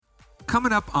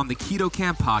Coming up on the Keto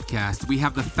Camp podcast, we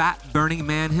have the fat-burning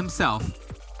man himself,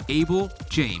 Abel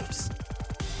James.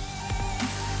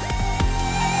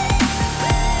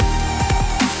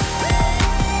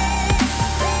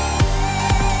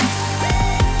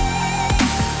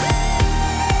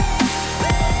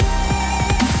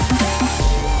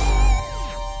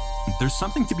 There's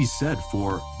something to be said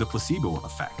for the placebo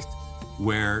effect,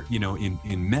 where,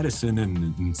 in medicine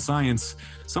and in science,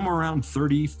 somewhere around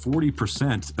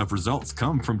 30-40% of results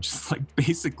come from just like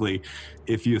basically,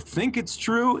 if you think it's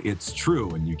true,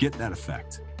 and you get that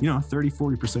effect,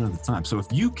 30-40% of the time. So if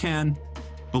you can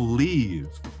believe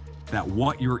that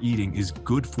what you're eating is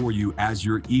good for you as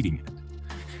you're eating it,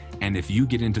 and if you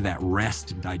get into that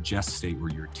rest and digest state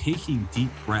where you're taking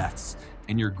deep breaths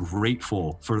and you're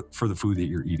grateful for the food that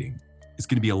you're eating, it's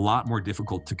going to be a lot more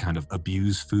difficult to kind of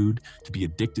abuse food, to be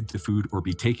addicted to food, or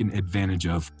be taken advantage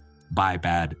of by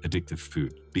bad addictive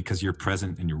food, because you're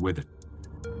present and you're with it.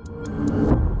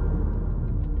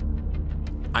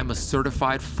 I'm a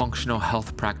certified functional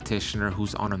health practitioner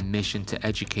who's on a mission to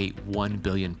educate 1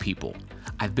 billion people.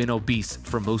 I've been obese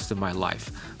for most of my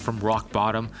life. From rock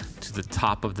bottom to the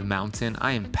top of the mountain,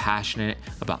 I am passionate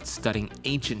about studying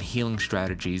ancient healing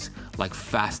strategies like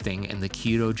fasting and the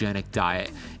ketogenic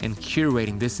diet and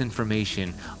curating this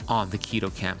information on the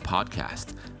Keto Camp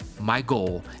podcast. My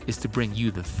goal is to bring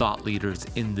you the thought leaders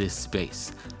in this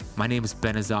space. My name is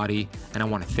Ben Azadi, and I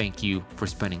want to thank you for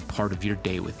spending part of your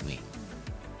day with me.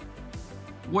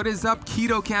 What is up,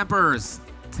 Keto Campers?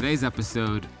 Today's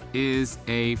episode is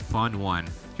a fun one.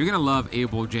 You're going to love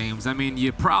Abel James. I mean,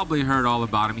 you probably heard all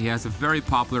about him. He has a very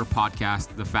popular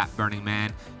podcast, The Fat Burning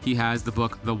Man. He has the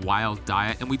book, The Wild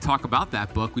Diet, and we talk about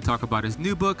that book. We talk about his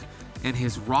new book and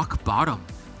his rock bottom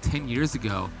 10 years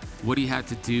ago, what he had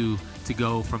to do to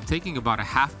go from taking about a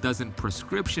half dozen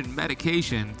prescription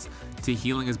medications to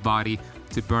healing his body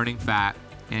to burning fat.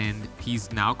 And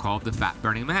he's now called the Fat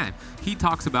Burning Man. He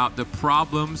talks about the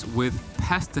problems with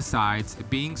pesticides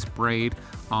being sprayed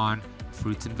on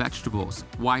fruits and vegetables,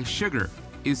 why sugar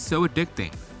is so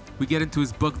addicting. We get into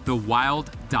his book, The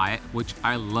Wild Diet, which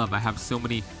I love. I have so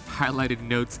many highlighted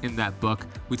notes in that book.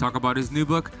 We talk about his new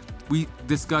book. We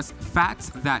discuss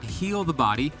fats that heal the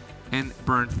body and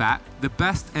burn fat, the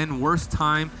best and worst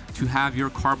time to have your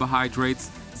carbohydrates,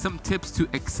 some tips to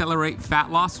accelerate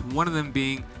fat loss, one of them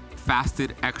being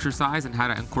fasted exercise and how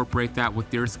to incorporate that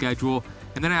with your schedule.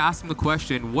 And then I asked him the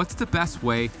question, what's the best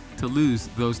way to lose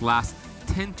those last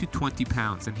 10 to 20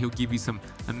 pounds? And he'll give you some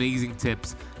amazing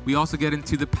tips. We also get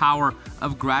into the power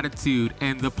of gratitude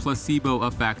and the placebo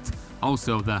effect,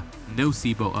 also the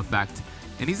nocebo effect.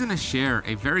 And he's going to share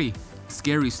a very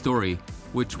scary story,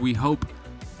 which we hope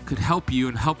could help you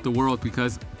and help the world,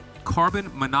 because carbon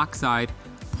monoxide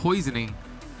poisoning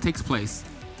takes place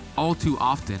all too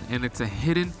often, and it's a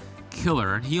hidden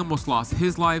killer. And he almost lost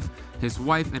his life, his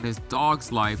wife, and his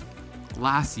dog's life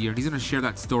last year. And he's going to share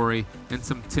that story and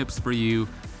some tips for you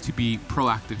to be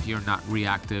proactive here, not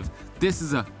reactive. This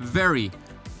is a very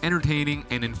entertaining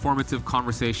and informative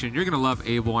conversation. You're going to love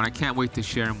Abel, and I can't wait to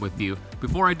share him with you.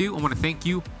 Before I do, I want to thank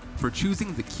you for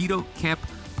choosing the Keto Camp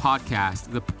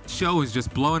podcast. The show is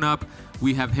just blowing up.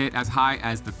 We have hit as high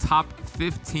as the top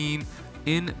 15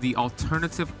 in the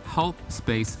alternative health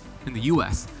space in the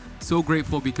US. So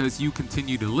grateful because you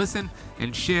continue to listen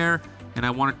and share, and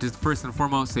I wanted to first and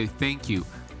foremost say thank you.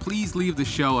 Please leave the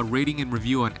show a rating and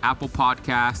review on Apple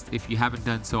Podcast if you haven't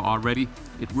done so already.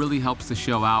 It really helps the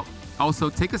show out. Also,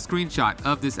 take a screenshot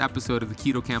of this episode of the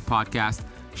Keto Camp podcast.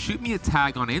 Shoot me a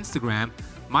tag on Instagram.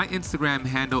 My Instagram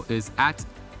handle is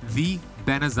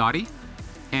 @thebenazadi,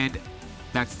 and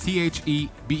that's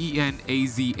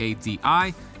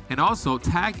TheBenazadi. And also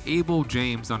tag Abel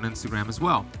James on Instagram as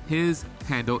well. His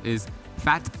handle is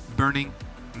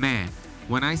FatBurningMan.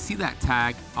 When I see that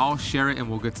tag, I'll share it and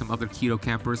we'll get some other keto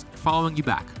campers following you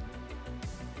back.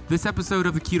 This episode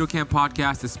of the Keto Camp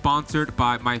podcast is sponsored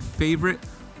by my favorite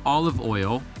olive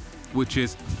oil, which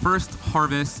is First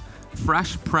Harvest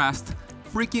Fresh Pressed,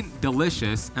 freaking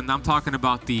delicious. And I'm talking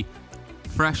about the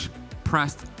Fresh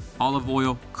Pressed Olive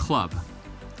Oil Club.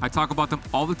 I talk about them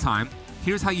all the time.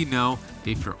 Here's how you know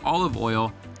if your olive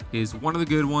oil is one of the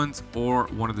good ones or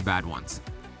one of the bad ones.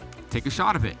 Take a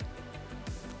shot of it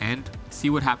and see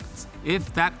what happens.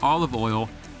 If that olive oil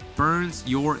burns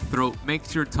your throat,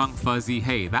 makes your tongue fuzzy,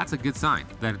 hey, that's a good sign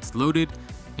that it's loaded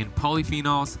in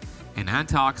polyphenols and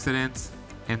antioxidants,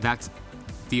 and that's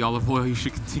the olive oil you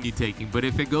should continue taking. But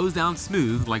if it goes down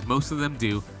smooth, like most of them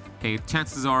do, hey,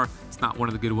 chances are it's not one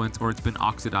of the good ones or it's been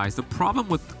oxidized. The problem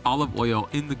with olive oil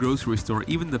in the grocery store,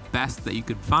 even the best that you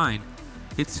can find,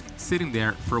 it's sitting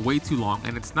there for way too long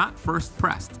and it's not first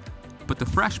pressed. But the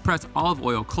Fresh Pressed Olive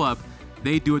Oil Club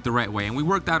they do it the right way. And we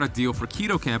worked out a deal for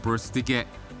keto campers to get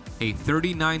a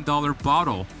 $39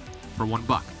 bottle for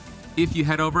 $1. If you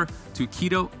head over to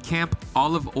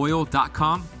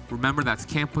ketocampoliveoil.com, remember that's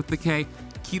camp with the K,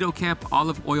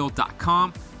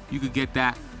 ketocampoliveoil.com, you could get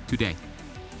that today.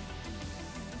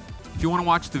 If you want to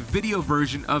watch the video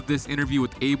version of this interview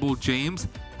with Abel James,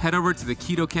 head over to the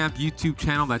Keto Camp YouTube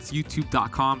channel. That's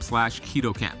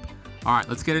youtube.com/ketocamp. All right,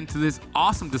 let's get into this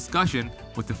awesome discussion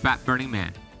with the fat burning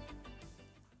man.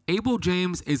 Abel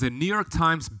James is a New York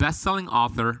Times best-selling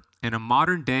author and a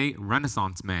modern-day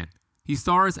Renaissance man. He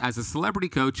stars as a celebrity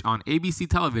coach on ABC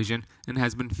television and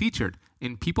has been featured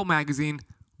in People magazine,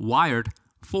 Wired,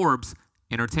 Forbes,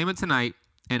 Entertainment Tonight,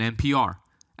 and NPR.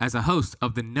 As a host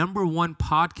of the #1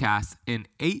 podcast in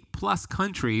 8+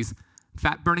 countries,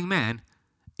 Fat Burning Man,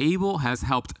 Abel has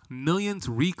helped millions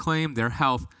reclaim their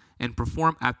health and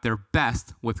perform at their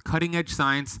best with cutting-edge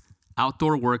science,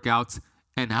 outdoor workouts,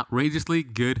 and outrageously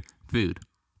good food.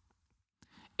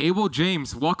 Abel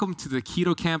James, welcome to the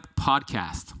Keto Camp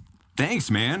podcast.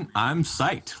 Thanks, man. I'm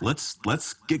psyched.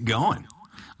 Let's get going.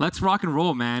 Let's rock and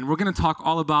roll, man. We're going to talk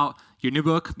all about your new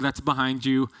book that's behind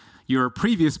you, your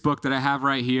previous book that I have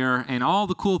right here, and all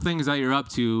the cool things that you're up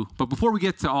to. But before we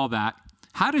get to all that,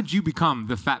 how did you become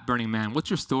the fat burning man? What's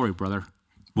your story, brother?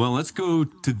 Well, let's go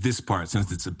to this part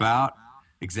since it's about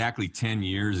exactly 10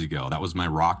 years ago. That was my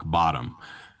rock bottom.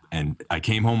 And I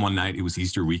came home one night. It was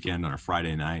Easter weekend on a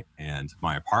Friday night, and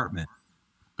my apartment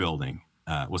building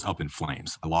was up in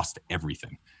flames. I lost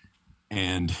everything.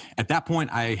 And at that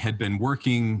point, I had been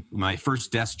working my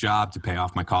first desk job to pay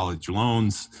off my college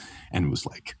loans and was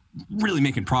like really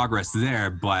making progress there,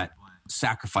 but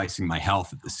sacrificing my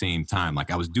health at the same time.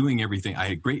 Like I was doing everything. I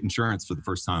had great insurance for the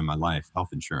first time in my life,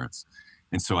 health insurance.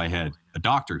 And so I had a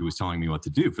doctor who was telling me what to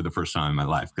do for the first time in my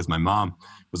life because my mom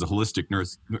was a holistic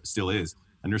nurse, still is,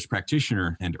 a nurse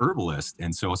practitioner and herbalist.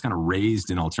 And so I was kind of raised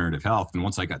in alternative health. And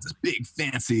once I got this big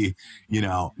fancy,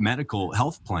 medical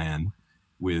health plan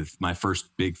with my first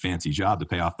big fancy job to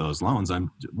pay off those loans,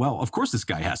 of course this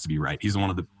guy has to be right. He's one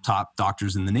of the top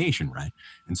doctors in the nation, right?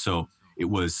 And so it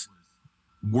was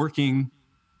working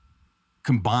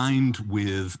combined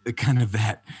with kind of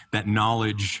that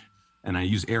knowledge, and I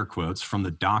use air quotes, from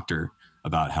the doctor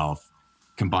about health,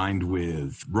 combined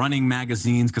with running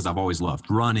magazines, because I've always loved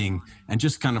running, and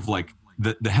just kind of like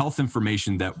the health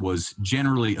information that was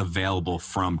generally available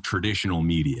from traditional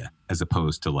media, as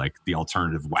opposed to like the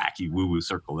alternative wacky woo-woo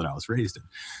circle that I was raised in.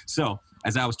 So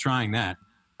as I was trying that,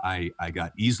 I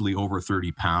got easily over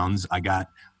 30 pounds. I got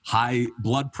high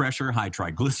blood pressure, high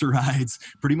triglycerides,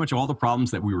 pretty much all the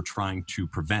problems that we were trying to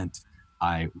prevent,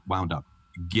 I wound up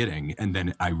getting. And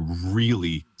then I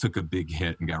really took a big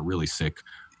hit and got really sick,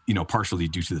 partially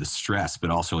due to the stress, but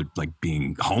also like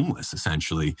being homeless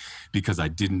essentially, because I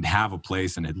didn't have a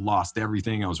place and had lost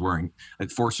everything I was wearing.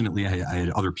 Fortunately, I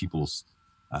had other people's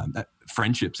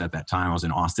friendships at that time. I was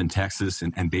in Austin, Texas,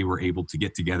 and they were able to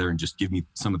get together and just give me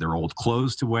some of their old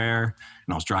clothes to wear.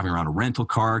 And I was driving around a rental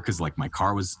car because like my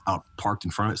car was out parked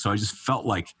in front of it. So I just felt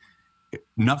like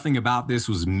nothing about this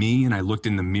was me. And I looked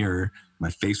in the mirror, my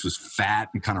face was fat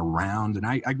and kind of round. And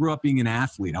I grew up being an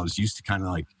athlete. I was used to kind of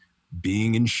like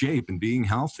being in shape and being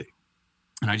healthy.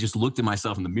 And I just looked at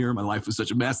myself in the mirror. My life was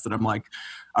such a mess that I'm like,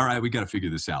 all right, we got to figure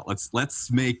this out. Let's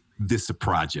make this a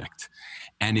project.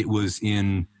 And it was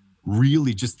in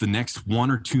really just the next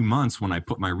 1 or 2 months when I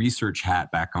put my research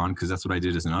hat back on, because that's what I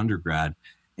did as an undergrad,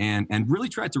 and really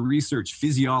tried to research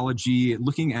physiology,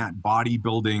 looking at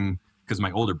bodybuilding, because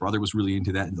my older brother was really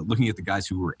into that, and looking at the guys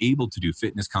who were able to do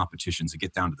fitness competitions and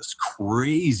get down to this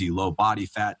crazy low body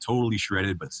fat, totally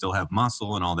shredded, but still have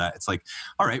muscle and all that. It's like,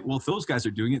 all right, well, if those guys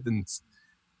are doing it, then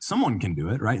someone can do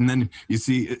it, right? And then you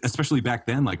see, especially back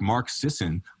then, like Mark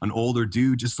Sisson, an older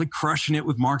dude, just like crushing it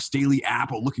with Mark's Daily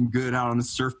Apple, looking good out on the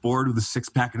surfboard with a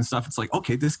six-pack and stuff. It's like,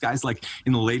 okay, this guy's like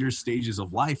in the later stages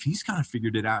of life. He's kind of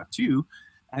figured it out too.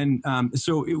 And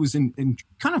so it was in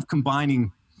kind of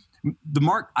combining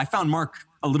I found Mark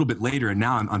a little bit later, and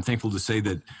now I'm thankful to say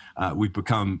that we've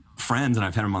become friends, and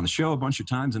I've had him on the show a bunch of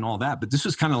times and all that. But this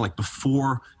was kind of like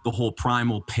before the whole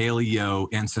primal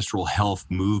paleo ancestral health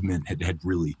movement had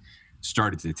really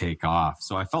started to take off.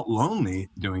 So I felt lonely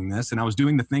doing this, and I was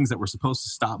doing the things that were supposed to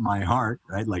stop my heart,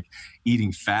 right? Like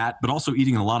eating fat, but also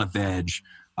eating a lot of veg,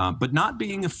 but not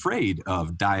being afraid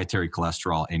of dietary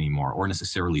cholesterol anymore or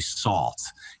necessarily salt.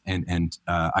 And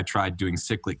I tried doing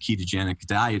cyclic ketogenic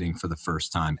dieting for the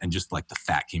first time, and just like the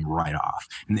fat came right off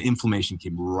and the inflammation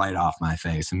came right off my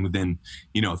face. And within,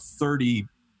 30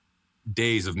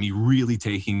 days of me really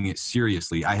taking it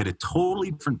seriously, I had a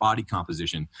totally different body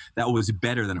composition that was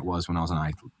better than it was when I was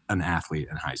an athlete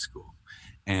in high school.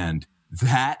 And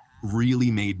that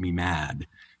really made me mad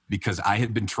because I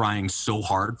had been trying so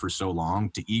hard for so long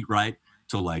to eat right,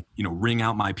 to like, wring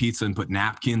out my pizza and put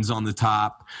napkins on the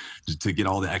top to get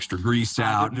all the extra grease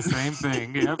out. The same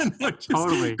thing. Yep.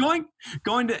 Totally.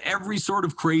 Going to every sort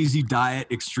of crazy diet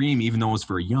extreme, even though I was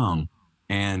very young.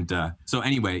 And so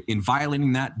anyway, in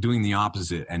violating that, doing the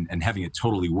opposite and having it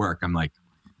totally work, I'm like,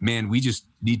 man, we just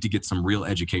need to get some real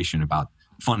education about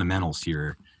fundamentals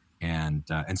here. And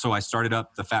so I started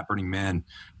up the Fat Burning Man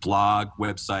blog,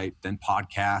 website, then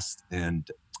podcast, and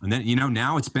then,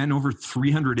 now it's been over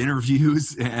 300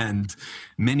 interviews and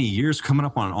many years, coming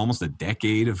up on almost a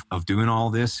decade of doing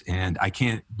all this. And I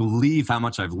can't believe how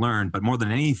much I've learned. But more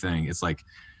than anything, it's like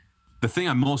the thing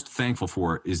I'm most thankful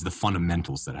for is the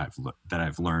fundamentals that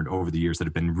I've learned over the years that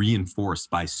have been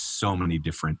reinforced by so many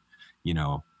different,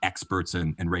 experts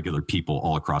and regular people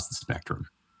all across the spectrum.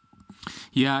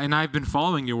 Yeah, and I've been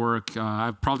following your work.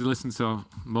 I've probably listened to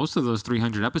most of those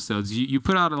 300 episodes. You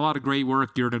put out a lot of great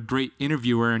work. You're a great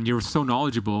interviewer, and you're so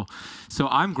knowledgeable. So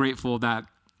I'm grateful that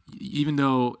even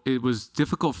though it was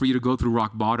difficult for you to go through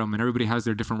rock bottom, and everybody has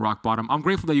their different rock bottom, I'm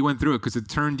grateful that you went through it because it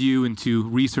turned you into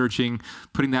researching,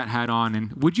 putting that hat on.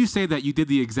 And would you say that you did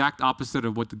the exact opposite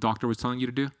of what the doctor was telling you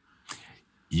to do?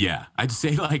 Yeah, I'd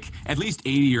say like at least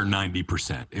 80 or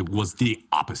 90%. It was the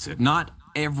opposite. Not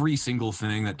every single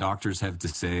thing that doctors have to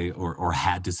say or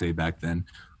had to say back then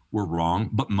were wrong,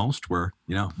 but most were,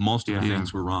 most of the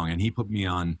things were wrong. And he put me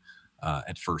on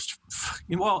at first,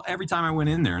 well, every time I went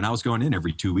in there, and I was going in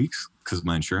every 2 weeks because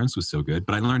my insurance was so good,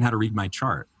 but I learned how to read my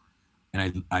chart.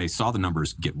 And I saw the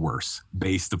numbers get worse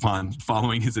based upon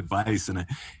following his advice. And,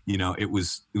 it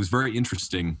was very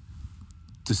interesting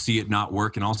to see it not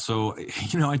work. And also,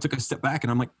 I took a step back and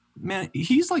I'm like, man,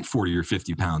 he's like 40 or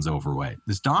 50 pounds overweight.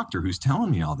 This doctor who's telling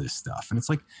me all this stuff. And it's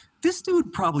like, this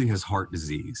dude probably has heart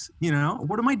disease.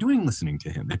 What am I doing listening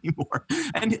to him anymore?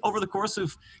 And over the course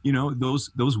of,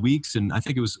 those weeks, and I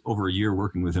think it was over a year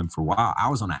working with him for a while, I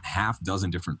was on a half dozen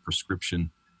different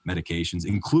prescription medications,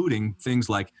 including things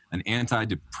like an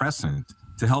antidepressant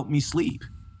to help me sleep.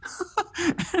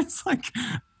 It's like,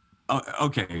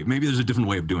 okay, maybe there's a different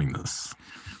way of doing this.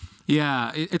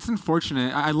 Yeah, it's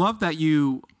unfortunate. I love that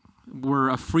you were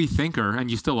a free thinker,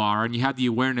 and you still are, and you had the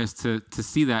awareness to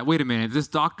see that, wait a minute, this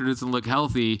doctor doesn't look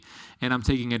healthy, and I'm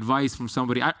taking advice from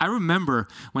somebody. I remember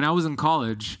when I was in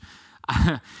college,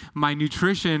 my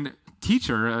nutrition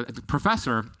teacher,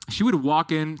 professor, she would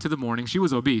walk into the morning, she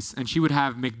was obese, and she would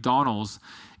have McDonald's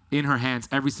in her hands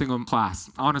every single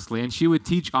class, honestly. And she would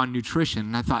teach on nutrition.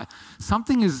 And I thought,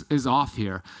 something is off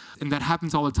here. And that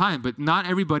happens all the time. But not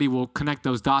everybody will connect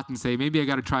those dots and say, maybe I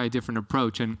got to try a different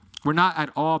approach. And we're not at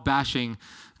all bashing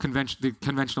the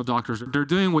conventional doctors. They're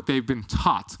doing what they've been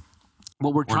taught.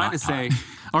 What we're trying to say,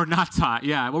 or not taught,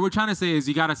 yeah. What we're trying to say is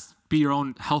you got to be your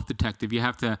own health detective. You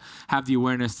have to have the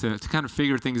awareness to kind of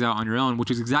figure things out on your own, which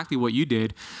is exactly what you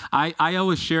did. I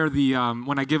always share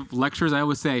when I give lectures, I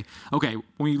always say, okay,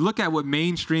 when you look at what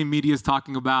mainstream media is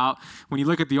talking about, when you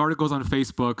look at the articles on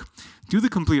Facebook, do the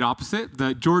complete opposite,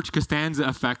 the George Costanza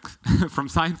effect from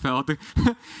Seinfeld,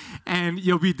 and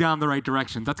you'll be down the right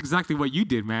direction. That's exactly what you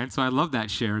did, man. So I love that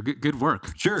share. Good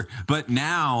work. Sure. But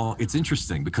now it's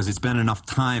interesting because it's been enough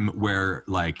time where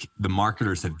like the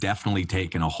marketers have definitely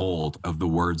taken a hold of the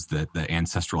words that the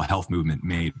ancestral health movement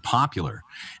made popular.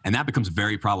 And that becomes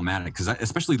very problematic because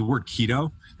especially the word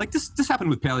keto, like this happened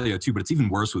with paleo too, but it's even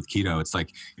worse with keto. It's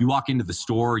like you walk into the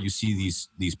store, you see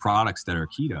these products that are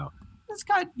keto. It's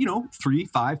got, 3,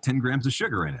 5, 10 grams of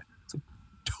sugar in it. It's like,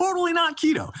 totally not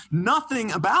keto.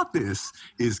 Nothing about this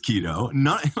is keto.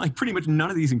 Pretty much none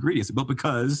of these ingredients. But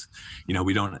because,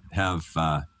 we don't have,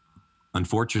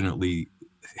 unfortunately,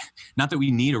 not that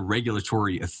we need a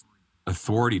regulatory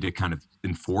authority to kind of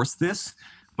enforce this,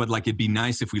 but like it'd be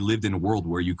nice if we lived in a world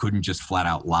where you couldn't just flat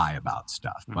out lie about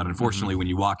stuff. But unfortunately, when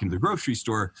you walk into the grocery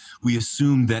store, we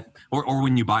assume that, or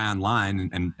when you buy online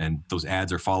and those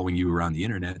ads are following you around the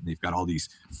internet and they've got all these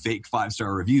fake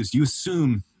 5-star reviews, you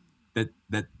assume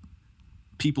that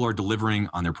people are delivering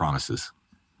on their promises.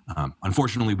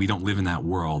 Unfortunately, we don't live in that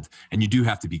world, and you do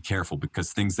have to be careful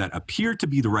because things that appear to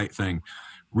be the right thing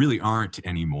really aren't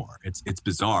anymore. It's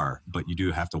bizarre, but you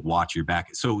do have to watch your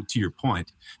back. So to your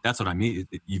point, that's what I mean.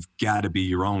 You've got to be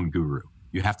your own guru.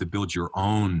 You have to build your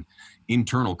own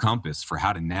internal compass for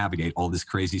how to navigate all this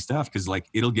crazy stuff because like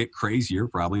it'll get crazier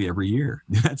probably every year.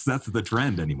 That's the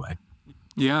trend anyway.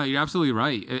 Yeah, you're absolutely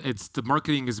right. It's the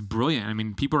marketing is brilliant. I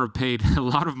mean, people are paid a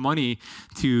lot of money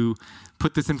to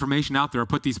put this information out there, or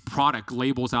put these product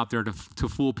labels out there to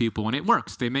fool people, and it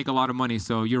works. They make a lot of money.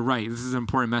 So you're right. This is an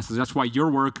important message. That's why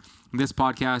your work, this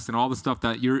podcast, and all the stuff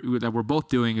that we're both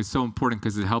doing is so important,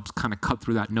 because it helps kind of cut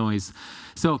through that noise.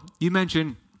 So you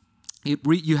mentioned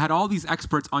you had all these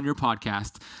experts on your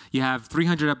podcast. You have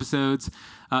 300 episodes.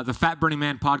 The Fat Burning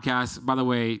Man podcast, by the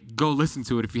way, go listen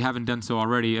to it if you haven't done so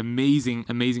already. Amazing,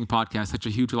 amazing podcast. Such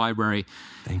a huge library.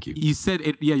 Thank you. You said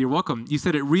it. Yeah, you're welcome. You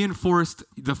said it reinforced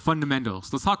the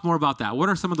fundamentals. Let's talk more about that. What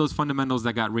are some of those fundamentals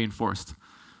that got reinforced?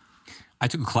 I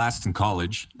took a class in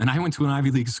college, and I went to an Ivy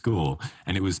League school,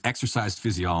 and it was exercise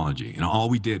physiology. And all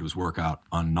we did was work out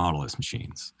on Nautilus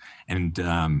machines. And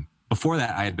before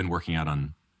that, I had been working out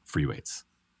on free weights.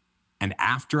 And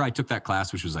after I took that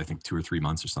class, which was, I think, 2 or 3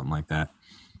 months or something like that,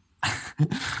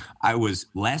 I was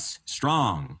less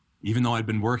strong. Even though I'd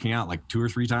been working out like 2 or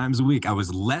 3 times a week, I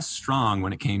was less strong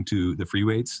when it came to the free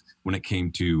weights, when it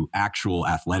came to actual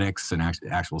athletics and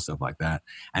actual stuff like that.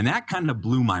 And that kind of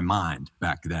blew my mind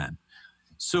back then.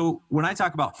 So when I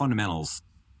talk about fundamentals,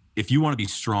 if you want to be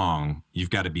strong, you've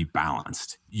got to be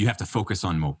balanced. You have to focus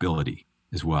on mobility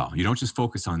as well. You don't just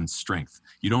focus on strength.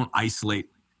 You don't isolate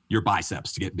your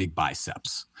biceps to get big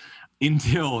biceps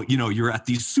until, you're at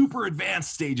these super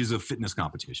advanced stages of fitness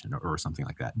competition or something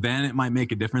like that. Then it might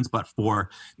make a difference. But for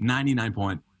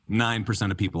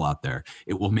 99.9% of people out there,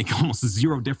 it will make almost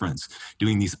zero difference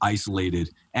doing these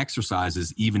isolated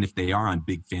exercises, even if they are on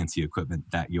big fancy equipment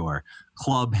that your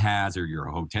club has or your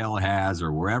hotel has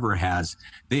or wherever it has.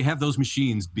 They have those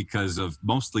machines because of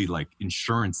mostly like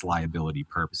insurance liability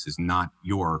purposes, not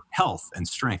your health and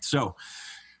strength. So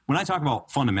when I talk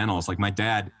about fundamentals, like my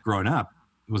dad growing up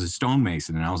was a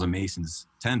stonemason, and I was a mason's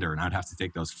tender, and I'd have to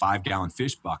take those 5-gallon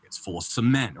fish buckets full of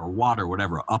cement or water,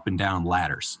 whatever, up and down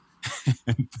ladders.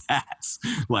 And that's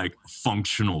like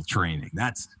functional training.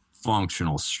 That's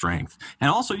functional strength. And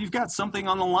also, you've got something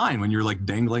on the line when you're like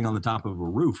dangling on the top of a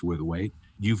roof with weight.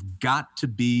 You've got to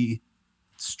be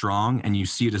strong, and you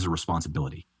see it as a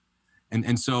responsibility.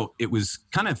 And so it was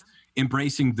kind of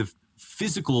embracing the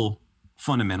physical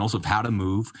fundamentals of how to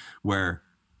move, where,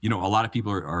 a lot of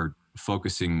people are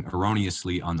focusing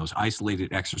erroneously on those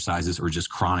isolated exercises or just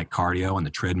chronic cardio on the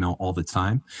treadmill all the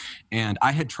time. And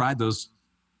I had tried those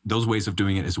ways of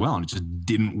doing it as well, and it just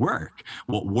didn't work.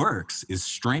 What works is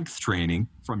strength training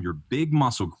from your big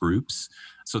muscle groups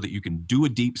so that you can do a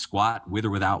deep squat with or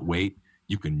without weight.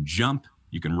 You can jump,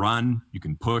 you can run, you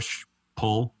can push,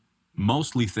 pull,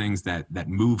 mostly things that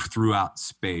move throughout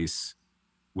space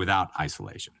without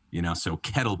isolation, so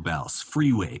kettlebells,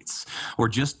 free weights, or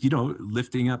just,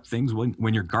 lifting up things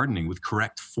when you're gardening with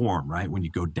correct form, right? When you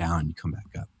go down, you come back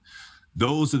up.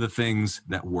 Those are the things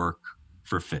that work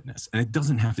for fitness. And it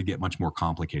doesn't have to get much more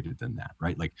complicated than that,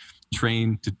 right? Like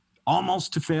train to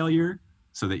almost to failure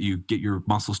so that you get your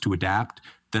muscles to adapt,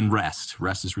 then rest.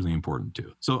 Rest is really important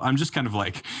too. So I'm just kind of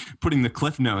like putting the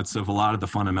cliff notes of a lot of the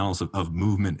fundamentals of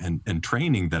movement and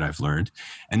training that I've learned.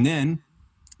 And then,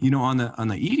 on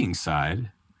the eating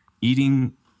side,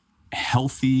 eating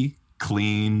healthy,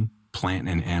 clean plant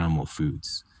and animal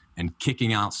foods and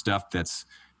kicking out stuff that's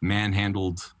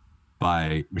manhandled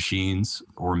by machines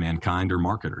or mankind or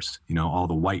marketers, all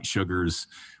the white sugars,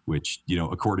 which,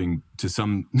 according to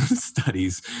some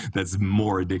studies, that's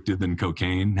more addictive than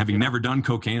cocaine. Having never done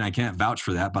cocaine, I can't vouch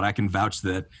for that, but I can vouch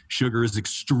that sugar is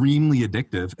extremely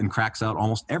addictive and cracks out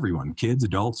almost everyone, kids,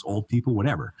 adults, old people,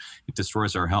 whatever. It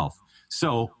destroys our health.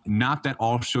 So not that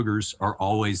all sugars are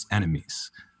always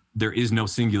enemies. There is no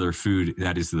singular food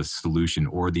that is the solution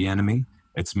or the enemy.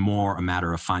 It's more a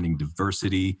matter of finding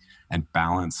diversity and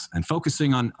balance and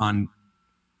focusing on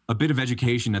a bit of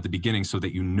education at the beginning so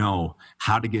that you know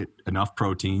how to get enough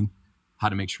protein, how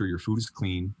to make sure your food is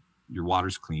clean, your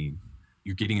water's clean,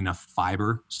 you're getting enough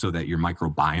fiber so that your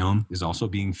microbiome is also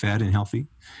being fed and healthy.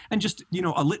 And just,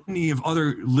 a litany of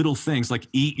other little things like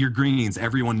eat your greens.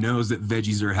 Everyone knows that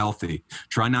veggies are healthy.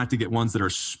 Try not to get ones that are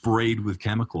sprayed with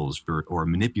chemicals or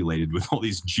manipulated with all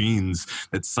these genes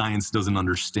that science doesn't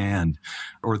understand,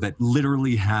 or that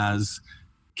literally has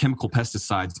chemical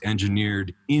pesticides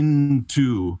engineered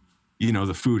into,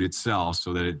 the food itself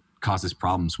so that it causes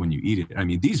problems when you eat it. I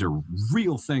mean, these are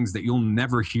real things that you'll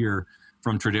never hear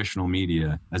from traditional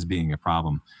media as being a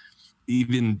problem.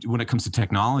 Even when it comes to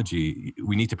technology,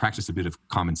 we need to practice a bit of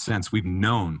common sense. We've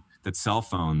known that cell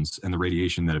phones and the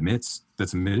radiation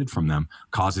that's emitted from them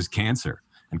causes cancer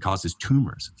and causes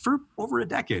tumors for over a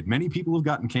decade. Many people have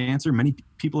gotten cancer, many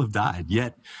people have died,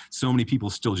 yet so many people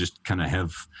still just kind of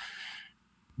have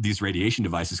these radiation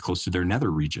devices close to their nether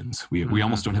regions. We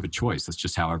almost don't have a choice. That's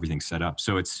just how everything's set up.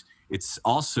 So it's It's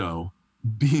also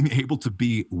being able to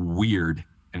be weird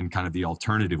and kind of the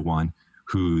alternative one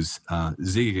who's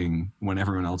zigging when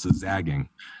everyone else is zagging,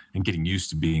 and getting used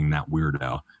to being that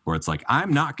weirdo where it's like,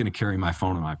 I'm not going to carry my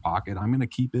phone in my pocket. I'm going to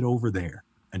keep it over there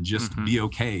and just be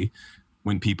okay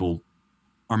when people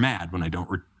are mad when I don't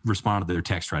respond to their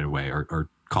text right away or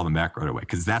call them back right away,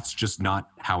 because that's just not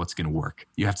how it's going to work.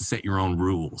 You have to set your own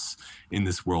rules in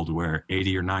this world where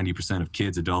 80 or 90% of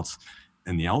kids, adults,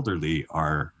 and the elderly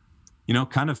are,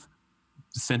 kind of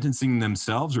sentencing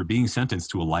themselves or being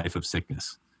sentenced to a life of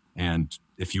sickness. And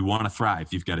if you want to thrive,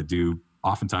 you've got to do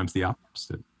oftentimes the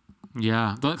opposite.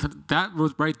 Yeah, that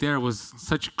was right there was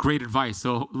such great advice.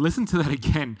 So listen to that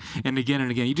again and again and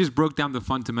again. You just broke down the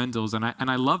fundamentals, and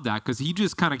I love that because he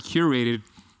just kind of curated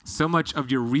so much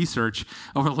of your research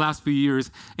over the last few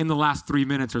years in the last 3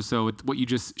 minutes or so with what you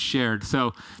just shared.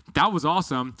 So that was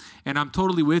awesome, and I'm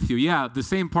totally with you. Yeah, the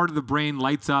same part of the brain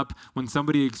lights up when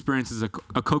somebody experiences a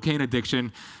cocaine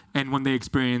addiction and when they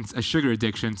experience a sugar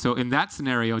addiction. So in that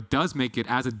scenario, it does make it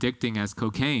as addicting as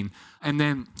cocaine. And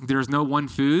then there's no one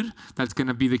food that's going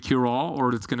to be the cure-all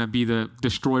or that's going to be the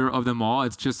destroyer of them all.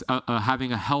 It's just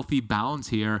having a healthy balance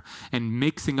here and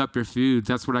mixing up your foods.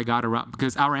 That's what I got around,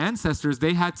 because our ancestors,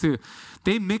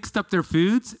 they mixed up their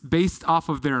foods based off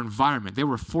of their environment. They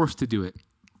were forced to do it.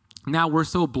 Now we're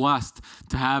so blessed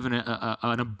to have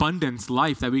an abundance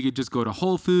life that we could just go to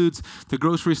Whole Foods, the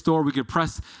grocery store. We could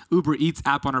press Uber Eats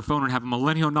app on our phone and have a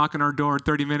millennial knock on our door in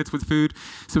 30 minutes with food.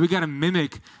 So we got to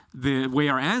mimic the way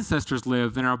our ancestors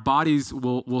lived, and our bodies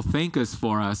will thank us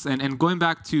for us. And going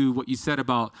back to what you said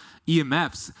about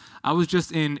EMFs, I was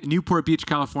just in Newport Beach,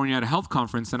 California at a health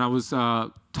conference, and I was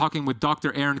talking with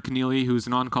Dr. Erin Keneally, who's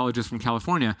an oncologist from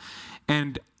California.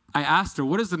 And I asked her,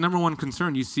 what is the number one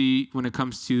concern you see when it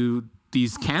comes to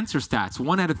these cancer stats?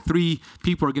 1 out of 3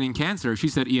 people are getting cancer. She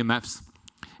said EMFs.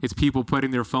 It's people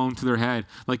putting their phone to their head,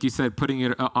 like you said, putting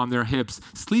it on their hips,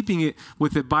 sleeping it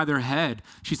with it by their head.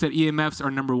 She said EMFs are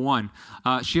number 1.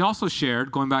 She also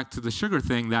shared, going back to the sugar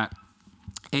thing, that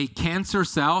a cancer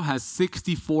cell has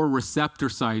 64 receptor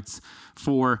sites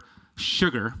for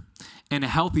sugar, and a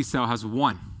healthy cell has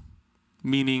 1.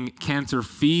 Meaning cancer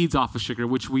feeds off of sugar,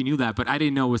 which we knew that, but I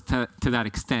didn't know it was to that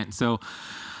extent. So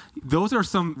those are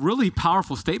some really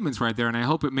powerful statements right there, and I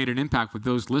hope it made an impact with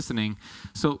those listening.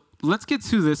 So let's get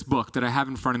to this book that I have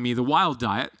in front of me, The Wild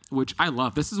Diet, which I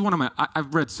love. This is one of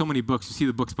I've read so many books. You see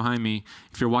the books behind me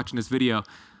if you're watching this video.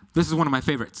 This is one of my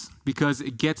favorites because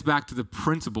it gets back to the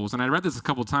principles. And I read this a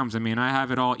couple times. I mean, I have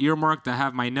it all earmarked. I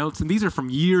have my notes, and these are from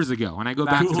years ago, and I go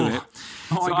back to it.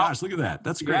 Oh, my gosh, look at that.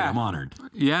 That's great. Yeah. I'm honored.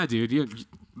 Yeah, dude. You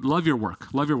love your work,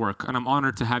 and I'm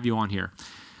honored to have you on here.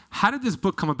 How did this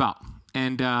book come about?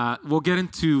 And we'll get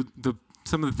into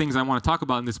some of the things I want to talk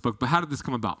about in this book, but how did this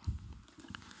come about?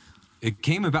 It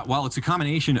came about, well, it's a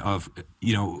combination of,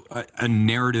 a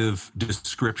narrative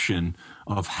description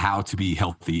of how to be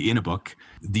healthy in a book.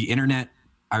 The internet,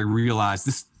 I realized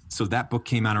this, so that book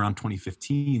came out around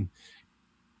 2015.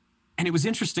 And it was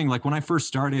interesting, like when I first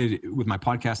started with my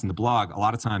podcast and the blog, a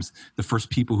lot of times the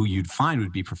first people who you'd find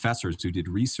would be professors who did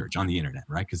research on the internet,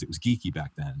 right? Because it was geeky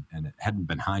back then and it hadn't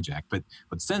been hijacked. But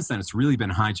since then, it's really been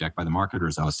hijacked by the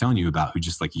marketers I was telling you about, who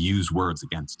just like use words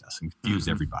against us and confuse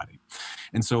everybody.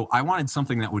 And so I wanted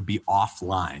something that would be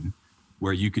offline,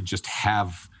 where you could just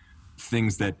have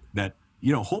things that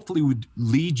hopefully would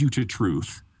lead you to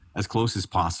truth as close as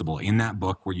possible in that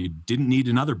book, where you didn't need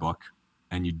another book.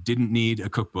 And you didn't need a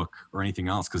cookbook or anything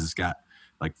else, because it's got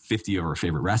like 50 of our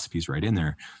favorite recipes right in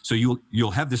there. So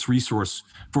you'll have this resource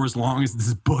for as long as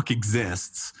this book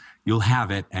exists. You'll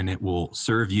have it, and it will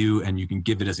serve you, and you can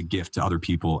give it as a gift to other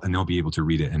people, and they'll be able to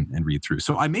read it and read through.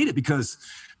 So I made it because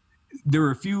there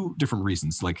are a few different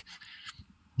reasons. Like,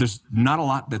 there's not a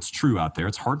lot that's true out there.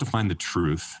 It's hard to find the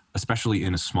truth, especially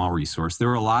in a small resource. There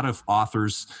are a lot of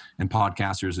authors and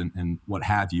podcasters and what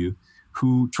have you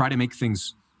who try to make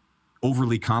things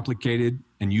overly complicated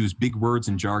and use big words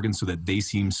and jargon so that they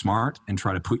seem smart and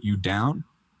try to put you down.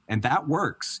 And that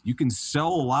works. You can sell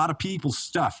a lot of people's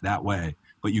stuff that way,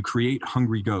 but you create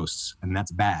hungry ghosts, and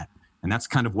that's bad. And that's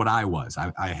kind of what I was.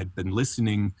 I had been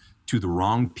listening to the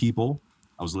wrong people.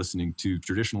 I was listening to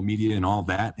traditional media and all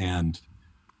that, and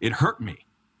it hurt me,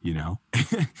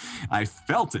 I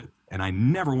felt it, and I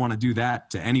never want to do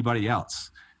that to anybody else.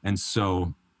 And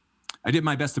so I did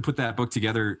my best to put that book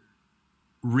together,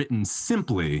 written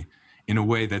simply in a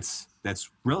way that's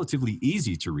relatively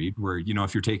easy to read, where,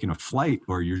 if you're taking a flight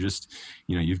or you're just,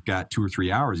 you've got 2 or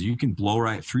 3 hours, you can blow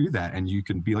right through that and you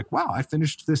can be like, wow, I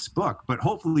finished this book. But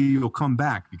hopefully you'll come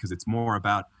back, because it's more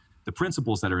about the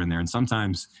principles that are in there. And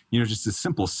sometimes, just a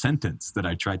simple sentence that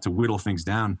I tried to whittle things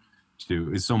down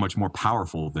to is so much more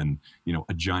powerful than,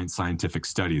 a giant scientific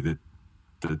study that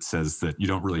says that you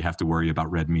don't really have to worry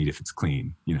about red meat if it's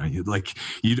clean.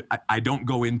 I don't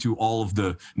go into all of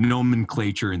the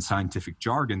nomenclature and scientific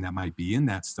jargon that might be in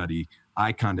that study.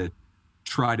 I kind of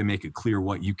try to make it clear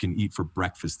what you can eat for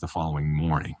breakfast the following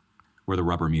morning, where the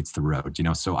rubber meets the road,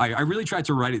 So I really tried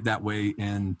to write it that way,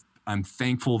 and I'm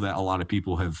thankful that a lot of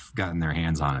people have gotten their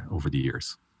hands on it over the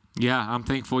years. Yeah, I'm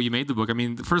thankful you made the book. I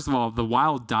mean, first of all, The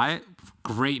Wild Diet,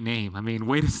 great name. I mean,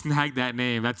 way to snag that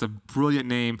name. That's a brilliant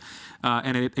name.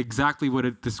 And exactly what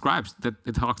it describes, that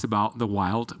it talks about the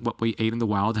wild, what we ate in the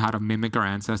wild, how to mimic our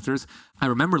ancestors. I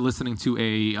remember listening to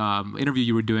a interview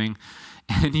you were doing,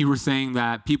 and you were saying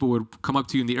that people would come up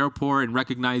to you in the airport and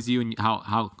recognize you, and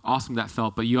how awesome that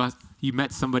felt. But you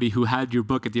met somebody who had your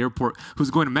book at the airport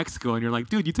who's going to Mexico, and you're like,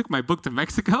 dude, you took my book to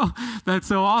Mexico? That's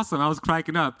so awesome. I was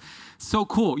cracking up. So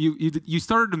cool. You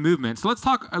started a movement. So let's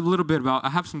talk a little bit about, I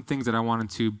have some things that I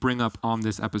wanted to bring up on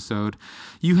this episode.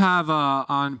 You have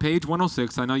on page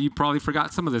 106, I know you probably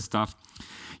forgot some of this stuff,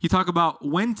 you talk about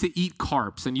when to eat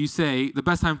carbs, and you say the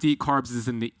best time to eat carbs is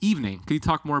in the evening. Can you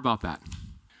talk more about that?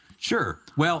 Sure.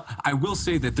 Well, I will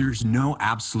say that there's no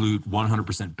absolute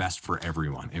 100% best for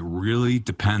everyone. It really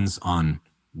depends on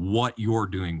what you're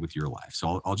doing with your life.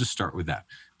 So I'll just start with that.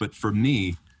 But for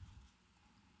me,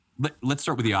 let's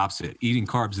start with the opposite. Eating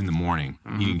carbs in the morning,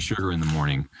 eating sugar in the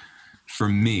morning, for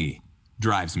me,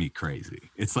 drives me crazy.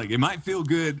 It's like, it might feel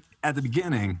good at the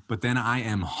beginning, but then I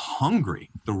am hungry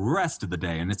the rest of the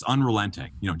day, and it's unrelenting,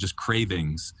 just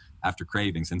cravings after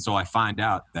cravings. And so I find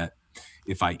out that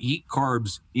if I eat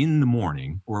carbs in the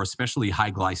morning, or especially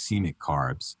high glycemic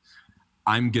carbs,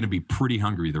 I'm going to be pretty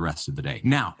hungry the rest of the day.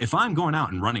 Now, if I'm going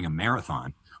out and running a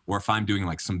marathon, or if I'm doing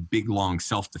like some big, long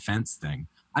self-defense thing,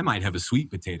 I might have a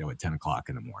sweet potato at 10 o'clock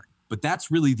in the morning. But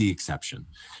that's really the exception.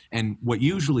 And what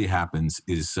usually happens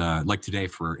is, like today,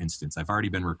 for instance, I've already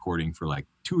been recording for like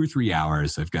 2 or 3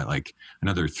 hours. I've got like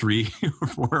another 3 or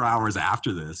 4 hours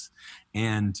after this.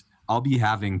 And I'll be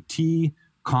having tea,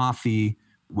 coffee,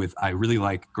 I really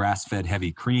like grass-fed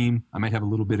heavy cream. I might have a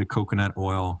little bit of coconut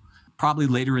oil. Probably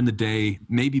later in the day,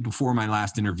 maybe before my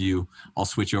last interview, I'll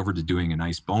switch over to doing a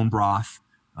nice bone broth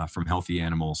from Healthy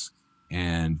Animals.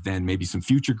 And then maybe some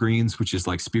future greens, which is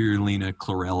like spirulina,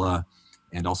 chlorella,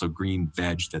 and also green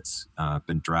veg that's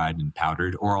been dried and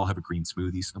powdered. Or I'll have a green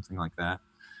smoothie, something like that.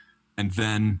 And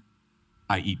then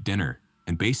I eat dinner.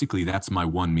 And basically that's my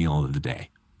one meal of the day.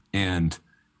 And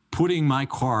putting my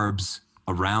carbs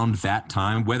around that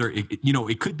time, whether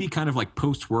it could be kind of like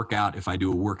post-workout if I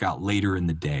do a workout later in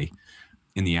the day,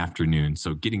 in the afternoon.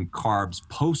 So getting carbs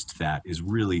post that is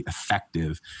really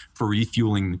effective for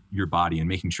refueling your body and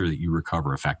making sure that you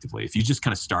recover effectively. If you just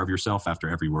kind of starve yourself after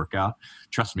every workout,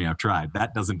 trust me, I've tried.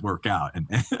 That doesn't work out, and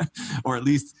or at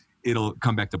least it'll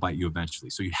come back to bite you eventually.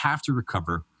 So you have to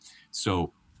recover.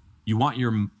 So you want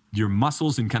your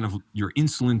muscles and kind of your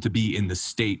insulin to be in the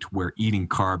state where eating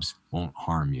carbs won't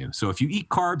harm you. So if you eat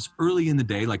carbs early in the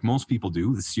day, like most people do,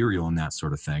 with cereal and that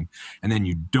sort of thing, and then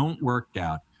you don't work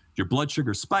out, your blood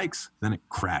sugar spikes, then it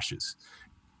crashes.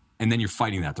 And then you're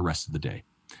fighting that the rest of the day.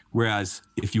 Whereas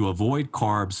if you avoid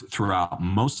carbs throughout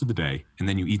most of the day and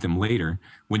then you eat them later,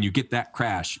 when you get that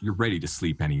crash, you're ready to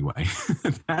sleep anyway.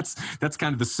 That's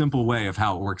kind of the simple way of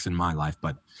how it works in my life.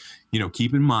 But,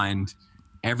 keep in mind,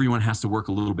 everyone has to work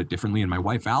a little bit differently. And my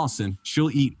wife, Allison, she'll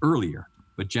eat earlier.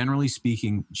 But generally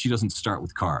speaking, she doesn't start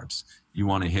with carbs. You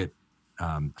want to hit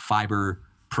fiber,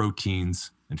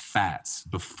 proteins, and fats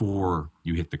before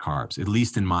you hit the carbs, at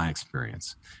least in my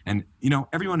experience. And,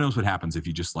 everyone knows what happens if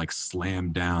you just like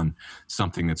slam down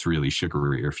something that's really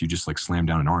sugary, or if you just like slam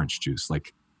down an orange juice.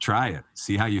 Like, try it.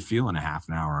 See how you feel in a half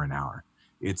an hour or an hour.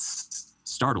 It's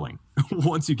startling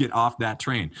once you get off that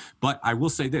train. But I will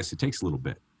say this, it takes a little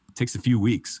bit. It takes a few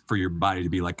weeks for your body to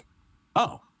be like,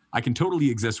 oh, I can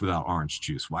totally exist without orange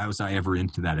juice. Why was I ever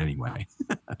into that anyway?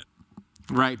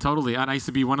 Right, totally. And I used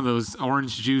to be one of those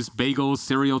orange juice, bagel,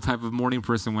 cereal type of morning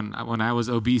person when I was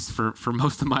obese for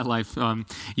most of my life.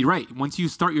 You're right. Once you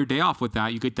start your day off with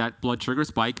that, you get that blood sugar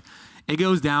spike. It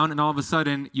goes down, and all of a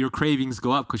sudden, your cravings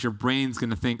go up because your brain's going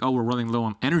to think, oh, we're running low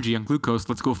on energy, on glucose.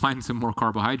 Let's go find some more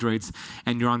carbohydrates,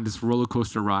 and you're on this roller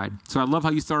coaster ride. So I love how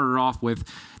you started off with,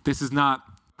 this is not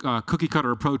cookie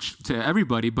cutter approach to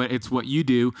everybody, but it's what you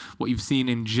do, what you've seen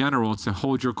in general to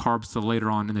hold your carbs to later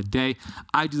on in the day.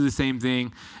 I do the same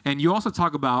thing. And you also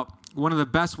talk about one of the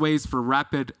best ways for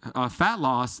rapid fat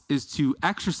loss is to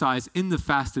exercise in the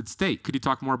fasted state. Could you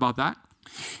talk more about that?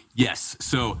 Yes.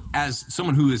 So as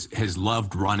someone who has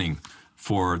loved running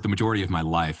for the majority of my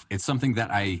life, it's something that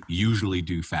I usually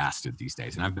do fasted these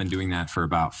days. And I've been doing that for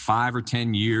about 5 or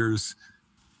 10 years.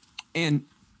 And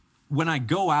when I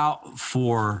go out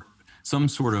for some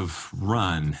sort of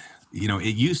run,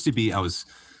 it used to be I was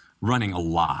running a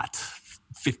lot,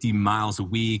 50 miles a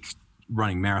week,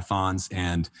 running marathons,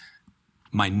 and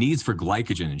my needs for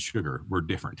glycogen and sugar were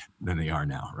different than they are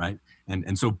now, right?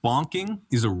 And so bonking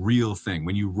is a real thing.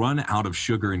 When you run out of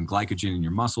sugar and glycogen in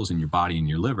your muscles and your body and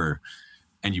your liver,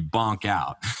 and you bonk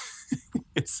out,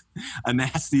 it's a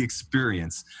nasty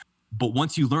experience. But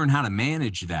once you learn how to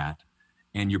manage that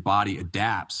and your body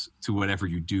adapts to whatever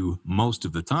you do most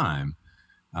of the time,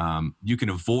 you can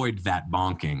avoid that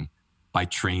bonking by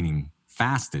training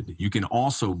fasted. You can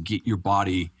also get your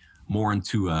body more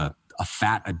into a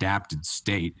fat adapted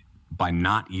state by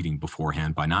not eating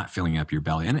beforehand, by not filling up your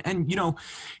belly. And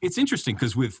it's interesting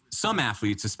because with some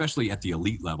athletes, especially at the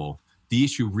elite level, the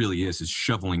issue really is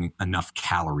shoveling enough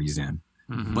calories in.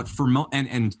 Mm-hmm. But for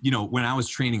when I was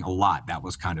training a lot, that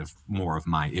was kind of more of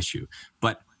my issue.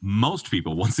 But most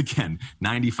people, once again,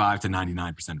 95 to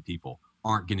 99% of people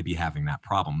aren't going to be having that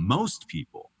problem. Most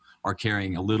people are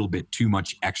carrying a little bit too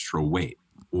much extra weight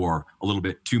or a little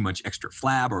bit too much extra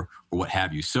flab or what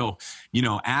have you. So,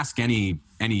 ask any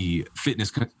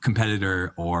fitness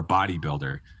competitor or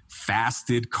bodybuilder,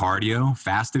 fasted cardio,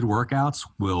 fasted workouts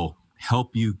will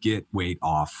help you get weight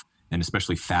off and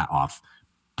especially fat off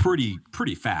pretty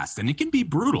fast. And it can be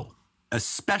brutal,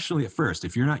 especially at first,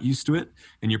 if you're not used to it,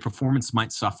 and your performance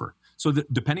might suffer. So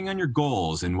depending on your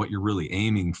goals and what you're really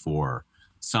aiming for,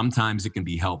 sometimes it can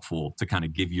be helpful to kind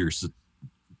of give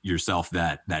yourself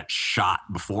that shot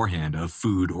beforehand of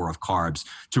food or of carbs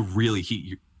to really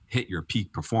hit your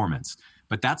peak performance.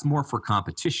 But that's more for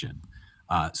competition.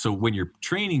 So when you're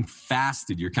training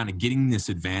fasted, you're kind of getting this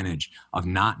advantage of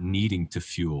not needing to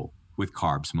fuel with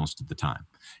carbs most of the time.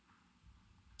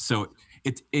 So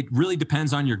it really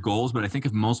depends on your goals, but I think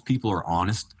if most people are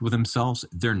honest with themselves,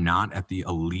 they're not at the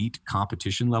elite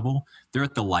competition level, they're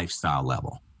at the lifestyle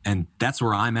level. And that's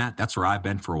where I'm at. That's where I've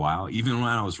been for a while. Even when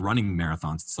I was running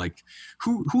marathons, it's like,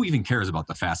 who even cares about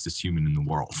the fastest human in the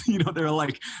world? There are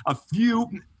like a few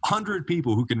hundred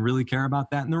people who can really care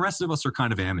about that. And the rest of us are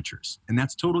kind of amateurs. And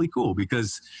that's totally cool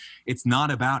because it's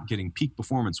not about getting peak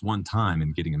performance one time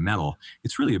and getting a medal.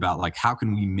 It's really about like, how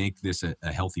can we make this a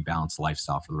healthy, balanced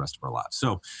lifestyle for the rest of our lives?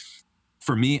 So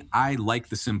for me, I like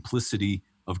the simplicity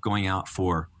of going out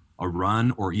for a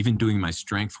run or even doing my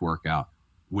strength workout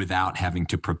without having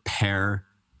to prepare,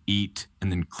 eat,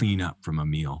 and then clean up from a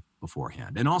meal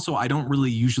beforehand. And also, I don't really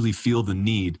usually feel the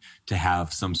need to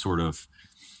have some sort of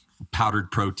powdered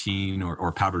protein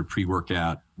or powdered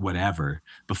pre-workout, whatever,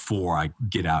 before I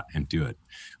get out and do it.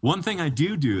 One thing I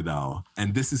do though,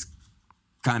 and this is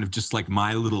kind of just like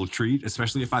my little treat,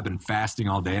 especially if I've been fasting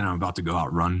all day and I'm about to go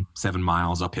out run 7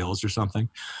 miles up hills or something,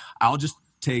 I'll just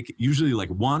take usually like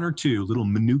 1 or 2 little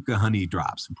Manuka honey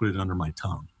drops and put it under my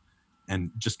tongue. And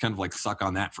just kind of like suck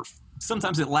on that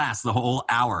sometimes it lasts the whole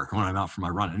hour when I'm out for my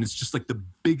run. And it's just like the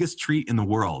biggest treat in the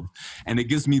world. And it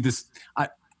gives me this,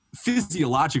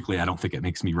 physiologically, I don't think it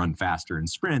makes me run faster in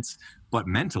sprints, but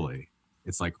mentally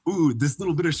it's like, ooh, this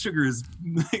little bit of sugar is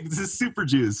like this is super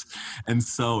juice. And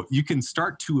so you can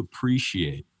start to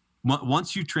appreciate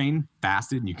once you train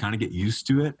fasted and you kind of get used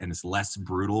to it and it's less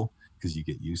brutal because you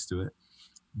get used to it.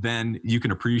 Then you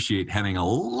can appreciate having a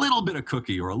little bit of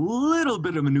cookie or a little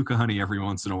bit of Manuka honey every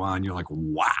once in a while. And you're like,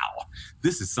 wow,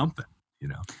 this is something,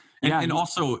 And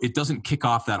also it doesn't kick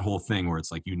off that whole thing where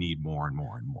it's like you need more and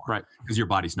more and more. Right. Because your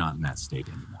body's not in that state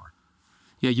anymore.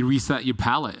 Yeah, you reset your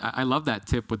palate. I love that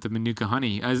tip with the Manuka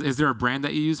honey. Is there a brand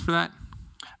that you use for that?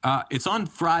 It's on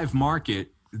Thrive Market.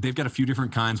 They've got a few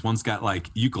different kinds. One's got like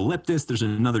eucalyptus. There's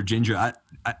another ginger.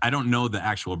 I don't know the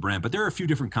actual brand, but there are a few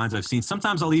different kinds I've seen.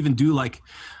 Sometimes I'll even do like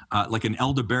an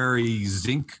elderberry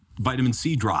zinc vitamin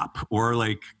C drop, or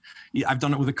like I've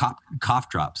done it with a cough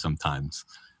drop sometimes.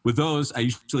 With those, I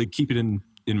usually keep it in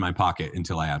my pocket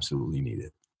until I absolutely need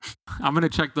it. I'm going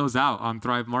to check those out on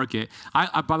Thrive Market.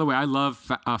 I by the way, I love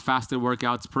fasted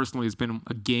workouts. Personally, it's been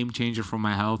a game changer for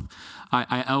my health.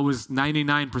 I always,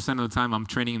 99% of the time, I'm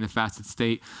training in the fasted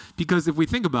state because if we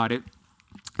think about it,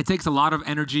 it takes a lot of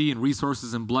energy and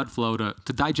resources and blood flow to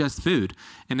digest food.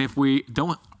 And if we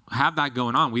don't have that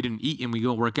going on, we didn't eat and we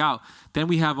go work out, then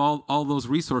we have all those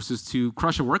resources to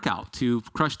crush a workout, to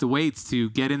crush the weights, to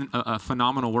get in a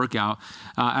phenomenal workout.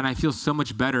 And I feel so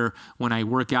much better when I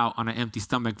work out on an empty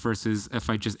stomach versus if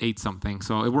I just ate something.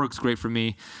 So it works great for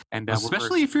me. And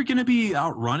especially if you're going to be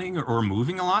out running or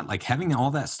moving a lot, like having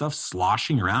all that stuff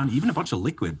sloshing around, even a bunch of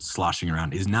liquid sloshing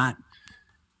around is not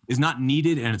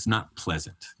needed, and it's not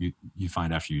pleasant. You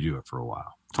find after you do it for a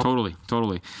while. Totally.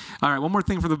 All right, one more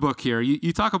thing for the book here.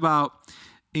 You talk about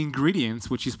ingredients,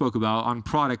 which you spoke about, on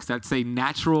products that say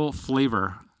natural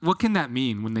flavor. what can that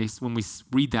mean when we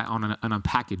read that on a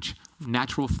package?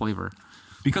 Natural flavor.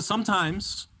 Because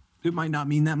sometimes it might not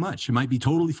mean that much. It might be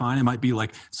totally fine. It might be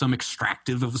like some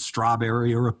extractive of a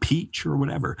strawberry or a peach or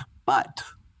whatever. But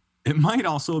it might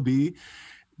also be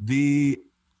the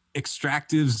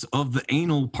extractives of the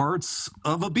anal parts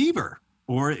of a beaver.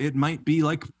 Or it might be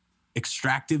like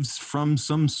extractives from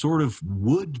some sort of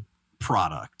wood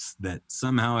product that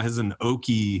somehow has an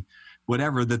oaky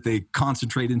whatever that they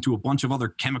concentrate into a bunch of other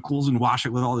chemicals and wash it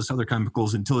with all this other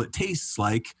chemicals until it tastes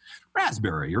like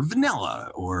raspberry or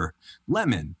vanilla or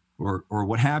lemon or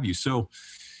what have you. So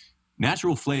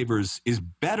natural flavors is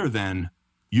better than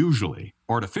usually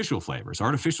artificial flavors.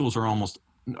 Artificial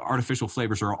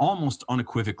flavors are almost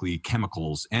unequivocally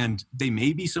chemicals, and they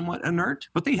may be somewhat inert,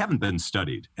 but they haven't been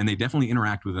studied, and they definitely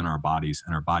interact within our bodies,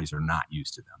 and our bodies are not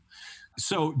used to them.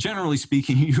 So generally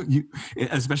speaking, you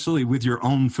especially with your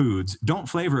own foods, don't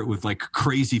flavor it with like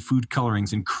crazy food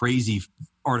colorings and crazy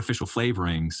artificial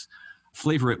flavorings.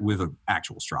 Flavor it with an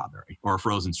actual strawberry or a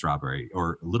frozen strawberry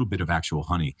or a little bit of actual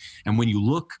honey. And when you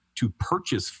look to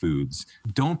purchase foods,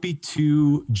 don't be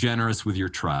too generous with your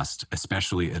trust,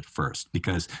 especially at first,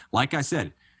 because like I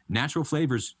said, natural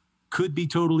flavors could be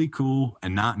totally cool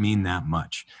and not mean that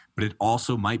much, but it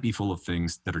also might be full of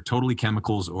things that are totally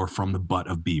chemicals or from the butt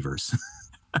of beavers.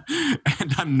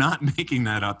 And I'm not making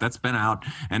that up. That's been out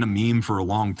and a meme for a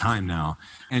long time now.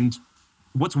 And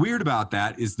what's weird about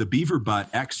that is the beaver butt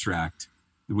extract,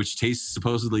 which tastes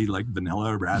supposedly like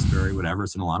vanilla, raspberry, whatever,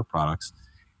 it's in a lot of products,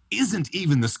 isn't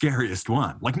even the scariest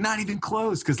one. Like not even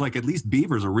close, because like at least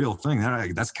beaver's a real thing.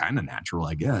 That's kind of natural,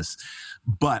 I guess.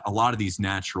 But a lot of these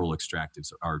natural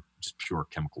extractives are just pure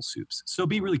chemical soups. So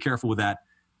be really careful with that,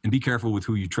 and be careful with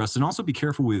who you trust, and also be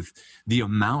careful with the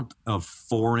amount of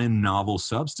foreign novel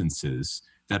substances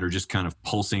that are just kind of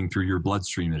pulsing through your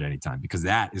bloodstream at any time, because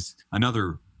that is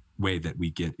another way that we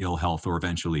get ill health or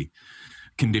eventually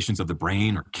conditions of the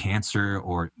brain or cancer,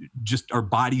 or just our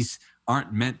bodies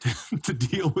aren't meant to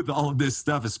deal with all of this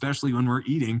stuff, especially when we're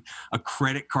eating a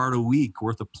credit card a week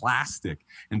worth of plastic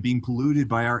and being polluted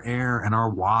by our air and our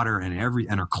water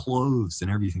and our clothes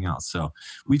and everything else. So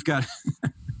we've got,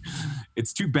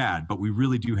 it's too bad, but we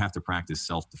really do have to practice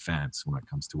self-defense when it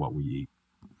comes to what we eat.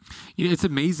 It's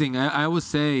amazing. I always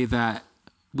say that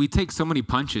we take so many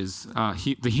punches,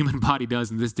 the human body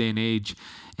does in this day and age,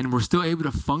 and we're still able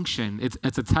to function.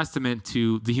 It's a testament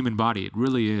to the human body. It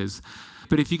really is.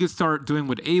 But if you could start doing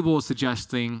what Abel is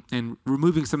suggesting and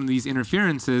removing some of these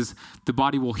interferences, the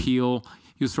body will heal.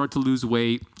 You'll start to lose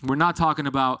weight. We're not talking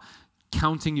about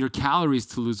counting your calories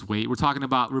to lose weight. We're talking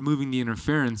about removing the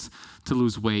interference to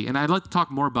lose weight. And I'd like to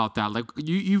talk more about that. Like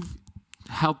you've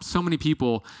helped so many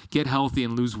people get healthy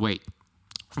and lose weight.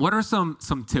 What are some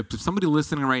tips? If somebody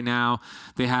listening right now,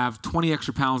 they have 20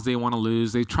 extra pounds they want to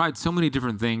lose, they've tried so many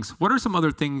different things, what are some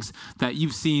other things that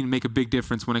you've seen make a big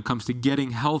difference when it comes to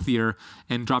getting healthier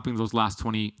and dropping those last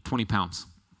 20 pounds?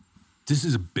 This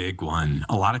is a big one.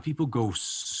 A lot of people go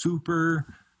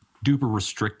super duper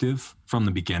restrictive from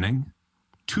the beginning,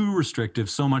 too restrictive,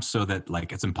 so much so that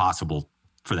like it's impossible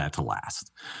for that to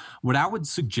last. What I would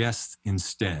suggest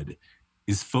instead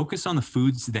is focus on the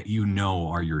foods that you know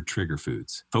are your trigger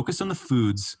foods. Focus on the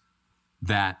foods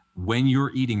that when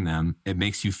you're eating them, it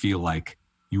makes you feel like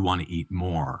you want to eat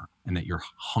more and that you're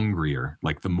hungrier,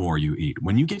 like the more you eat.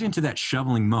 When you get into that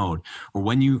shoveling mode, or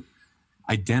when you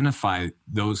identify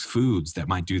those foods that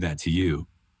might do that to you,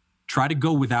 try to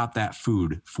go without that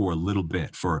food for a little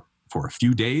bit, for a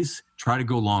few days. Try to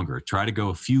go longer. Try to go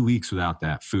a few weeks without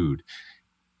that food.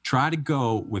 Try to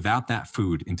go without that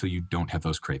food until you don't have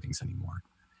those cravings anymore.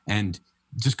 And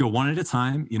just go one at a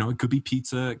time. You know, it could be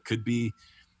pizza, it could be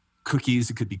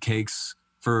cookies, it could be cakes.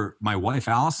 For my wife,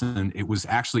 Allison, it was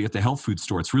actually at the health food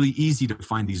store. It's really easy to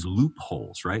find these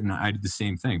loopholes, right? And I did the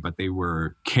same thing, but they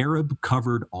were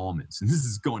carob-covered almonds. And this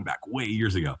is going back way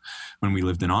years ago when we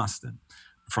lived in Austin.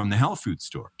 From the health food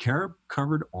store,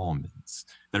 carob-covered almonds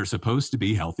that are supposed to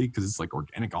be healthy because it's like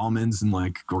organic almonds and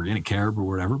like organic carob or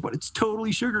whatever, but it's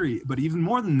totally sugary. But even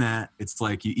more than that, it's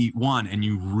like you eat one and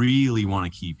you really want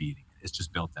to keep eating it. It's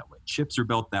just built that way. Chips are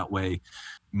built that way.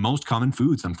 Most common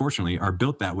foods, unfortunately, are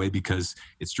built that way because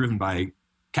it's driven by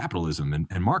capitalism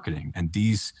and marketing. And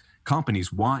these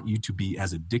companies want you to be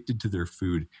as addicted to their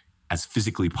food as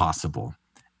physically possible.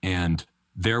 And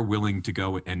they're willing to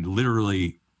go and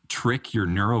literally trick your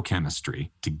neurochemistry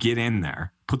to get in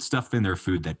there, put stuff in their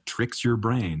food that tricks your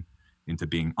brain into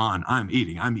being on, I'm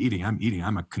eating,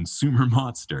 I'm a consumer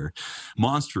monster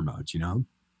mode, you know?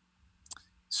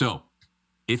 So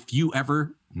if you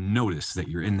ever notice that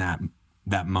you're in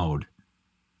that mode,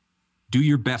 do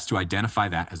your best to identify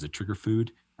that as a trigger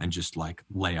food and just like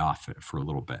lay off it for a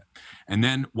little bit. And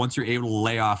then once you're able to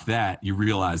lay off that, you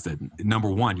realize that number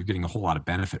one, you're getting a whole lot of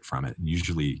benefit from it. And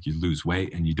usually you lose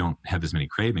weight and you don't have as many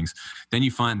cravings. Then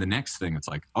you find the next thing. It's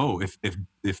like, oh,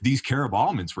 if these carob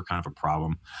almonds were kind of a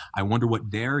problem, I wonder what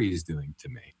dairy is doing to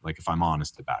me. Like if I'm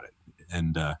honest about it.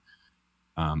 And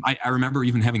I remember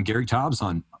even having Gary Taubes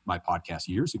on my podcast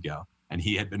years ago, and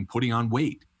he had been putting on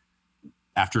weight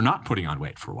after not putting on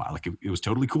weight for a while. Like it was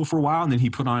totally cool for a while. And then he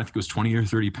put on, I think it was 20 or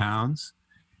 30 pounds.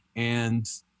 And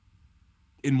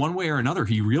in one way or another,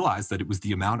 he realized that it was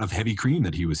the amount of heavy cream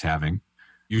that he was having,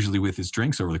 usually with his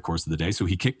drinks over the course of the day. So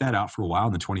he kicked that out for a while,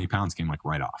 and the 20 pounds came like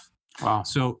right off. Wow.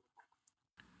 So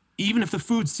even if the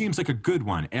food seems like a good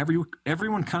one,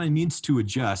 everyone kind of needs to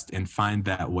adjust and find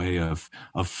that way of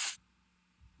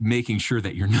making sure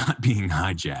that you're not being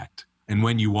hijacked. And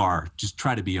when you are, just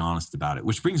try to be honest about it.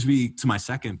 Which brings me to my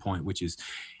second point, which is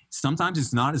sometimes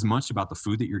it's not as much about the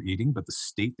food that you're eating, but the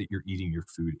state that you're eating your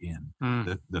food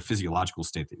in, the physiological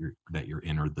state that you're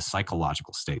in, or the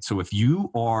psychological state. So if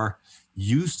you are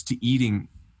used to eating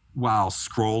while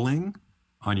scrolling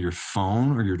on your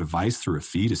phone or your device through a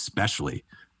feed, especially,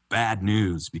 bad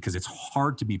news, because it's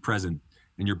hard to be present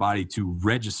in your body to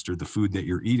register the food that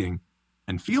you're eating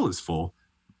and feel as full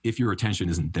if your attention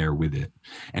isn't there with it.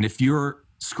 And if you're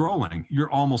scrolling, you're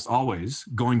almost always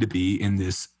going to be in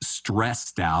this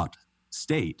stressed out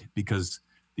state, because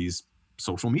these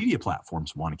social media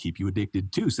platforms want to keep you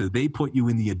addicted too. So they put you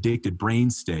in the addicted brain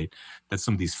state that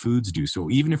some of these foods do. So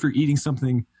even if you're eating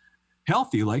something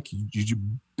healthy, like you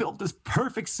built this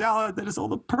perfect salad that has all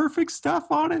the perfect stuff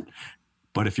on it,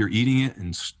 but if you're eating it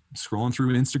and scrolling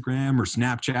through Instagram or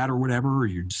Snapchat or whatever, or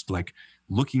you're just like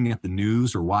looking at the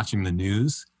news or watching the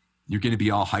news, you're going to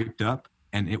be all hyped up,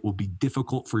 and it will be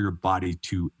difficult for your body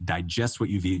to digest what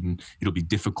you've eaten. It'll be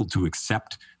difficult to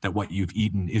accept that what you've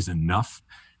eaten is enough.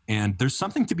 And there's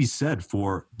something to be said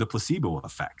for the placebo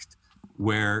effect,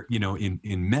 where, you know, in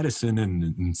medicine and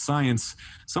in science,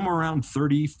 somewhere around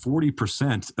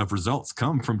 30-40% of results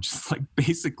come from just like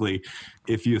basically,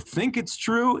 if you think it's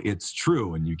true,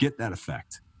 and you get that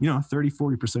effect,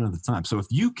 30-40% of the time. So if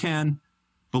you can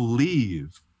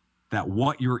believe that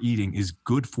what you're eating is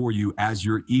good for you as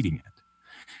you're eating it,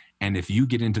 and if you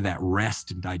get into that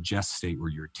rest and digest state where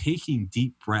you're taking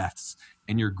deep breaths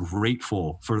and you're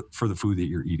grateful for the food that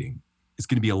you're eating, it's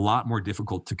going to be a lot more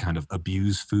difficult to kind of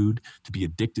abuse food, to be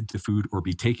addicted to food, or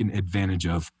be taken advantage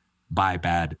of by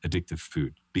bad addictive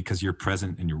food, because you're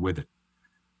present and you're with it.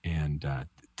 And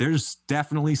there's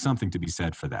definitely something to be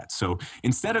said for that. So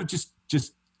instead of just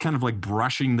kind of like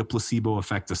brushing the placebo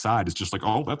effect aside, it's just like,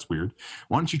 oh, that's weird.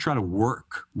 Why don't you try to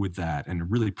work with that and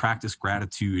really practice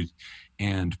gratitude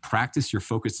and practice your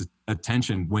focused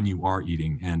attention when you are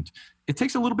eating? And it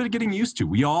takes a little bit of getting used to.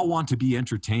 We all want to be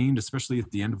entertained, especially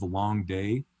at the end of a long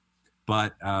day.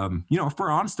 But, if we're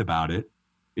honest about it,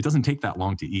 it doesn't take that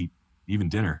long to eat, even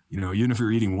dinner. Even if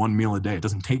you're eating one meal a day, it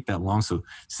doesn't take that long. So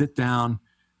sit down,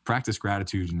 practice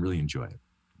gratitude, and really enjoy it.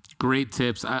 Great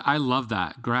tips. I love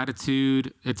that.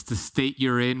 Gratitude, it's the state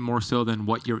you're in more so than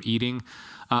what you're eating.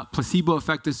 Placebo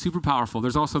effect is super powerful.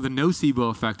 There's also the nocebo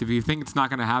effect. If you think it's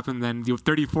not going to happen, then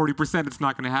 30-40% it's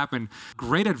not going to happen.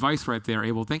 Great advice right there,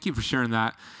 Abel. Thank you for sharing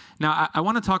that. Now, I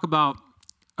want to talk about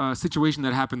a situation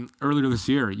that happened earlier this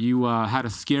year. You had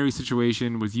a scary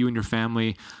situation with you and your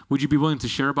family. Would you be willing to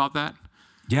share about that?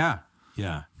 Yeah.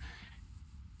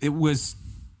 It was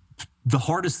the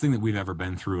hardest thing that we've ever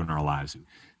been through in our lives.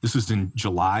 This was in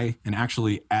July, and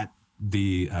actually at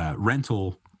the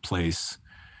rental place,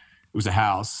 it was a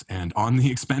house, and on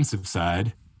the expensive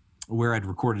side, where I'd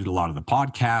recorded a lot of the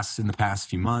podcasts in the past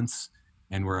few months,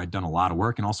 and where I'd done a lot of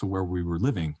work, and also where we were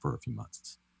living for a few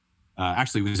months.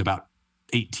 Actually, it was about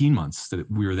 18 months that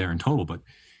we were there in total, but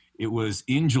it was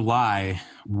in July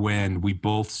when we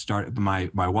both started, my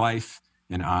wife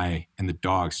and I and the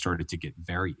dog started to get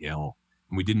very ill,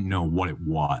 and we didn't know what it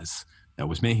was that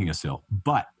was making us ill.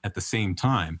 But at the same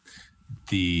time,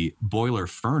 the boiler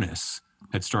furnace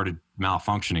had started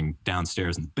malfunctioning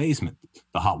downstairs in the basement.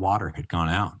 The hot water had gone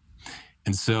out.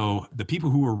 And so the people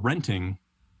who were renting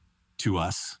to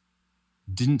us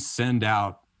didn't send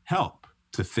out help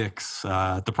to fix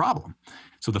the problem.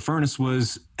 So the furnace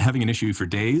was having an issue for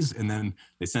days, and then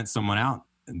they sent someone out,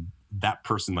 and that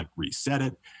person reset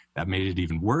it. That made it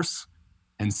even worse.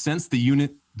 And since the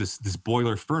unit, this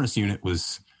boiler furnace unit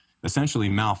was essentially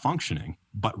malfunctioning,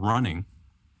 but running,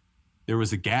 there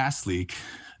was a gas leak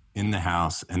in the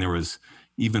house, and there was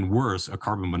even worse, a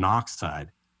carbon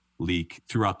monoxide leak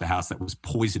throughout the house that was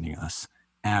poisoning us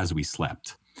as we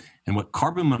slept. And what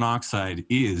carbon monoxide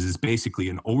is basically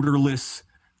an odorless,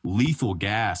 lethal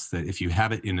gas that if you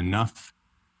have it in enough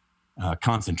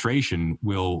concentration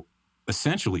will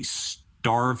essentially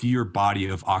starve your body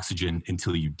of oxygen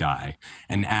until you die.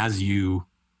 And as you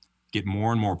get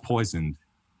more and more poisoned,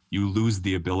 you lose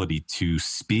the ability to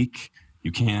speak.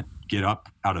 You can't get up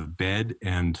out of bed,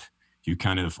 and you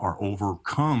kind of are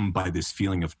overcome by this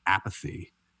feeling of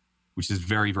apathy, which is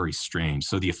very, very strange.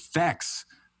 So the effects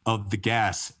of the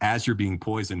gas as you're being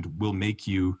poisoned will make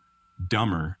you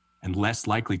dumber and less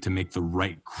likely to make the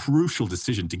right crucial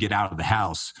decision to get out of the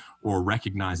house or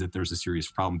recognize that there's a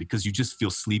serious problem, because you just feel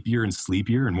sleepier and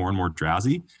sleepier and more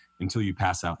drowsy until you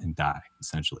pass out and die,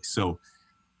 essentially. So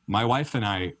my wife and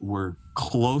I were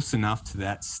close enough to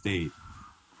that state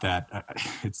that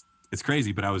it's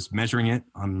crazy, but I was measuring it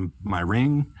on my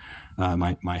ring,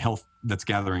 my health, that's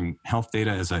gathering health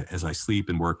data as I sleep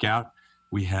and work out.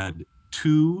 We had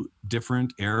 2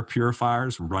 different air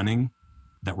purifiers running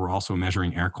that were also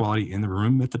measuring air quality in the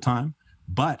room at the time.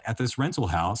 But at this rental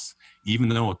house, even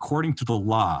though according to the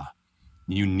law,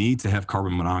 you need to have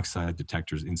carbon monoxide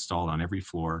detectors installed on every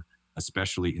floor,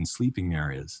 especially in sleeping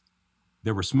areas,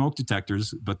 there were smoke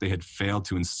detectors, but they had failed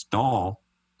to install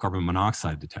carbon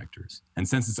monoxide detectors. And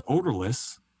since it's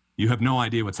odorless, you have no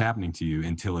idea what's happening to you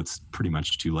until it's pretty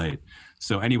much too late.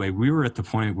 So anyway, we were at the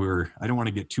point where I don't want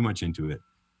to get too much into it,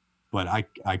 but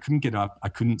I couldn't get up. I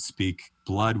couldn't speak.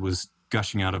 Blood was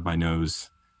gushing out of my nose.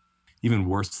 Even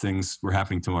worse things were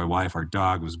happening to my wife. Our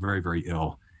dog was very, very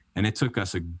ill. And it took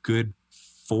us a good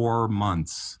 4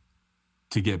 months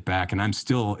to get back. And I'm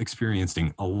still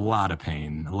experiencing a lot of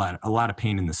pain, a lot of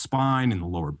pain in the spine, in the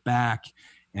lower back,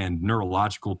 and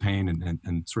neurological pain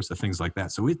and sorts of things like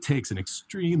that. So it takes an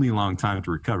extremely long time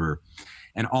to recover.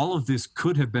 And all of this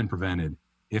could have been prevented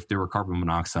if there were carbon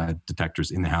monoxide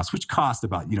detectors in the house, which cost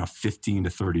about, $15 to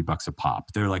 $30 a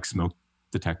pop. They're like smoke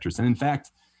detectors. And in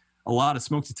fact, a lot of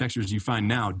smoke detectors you find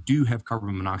now do have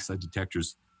carbon monoxide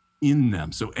detectors in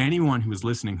them. So anyone who is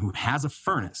listening who has a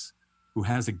furnace, who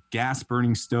has a gas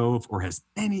burning stove, or has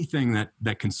anything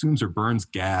that consumes or burns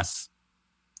gas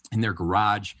in their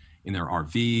garage, in their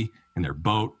RV, in their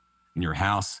boat, in your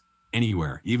house,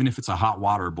 anywhere, even if it's a hot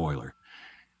water boiler,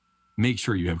 make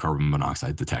sure you have carbon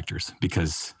monoxide detectors,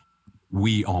 because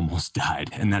we almost died.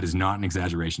 And that is not an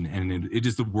exaggeration. And it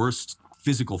is the worst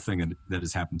physical thing that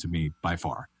has happened to me by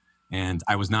far. And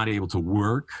I was not able to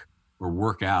work or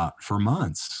work out for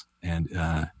months. And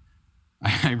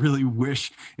I really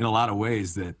wish in a lot of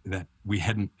ways that we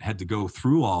hadn't had to go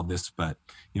through all this. But,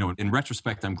 in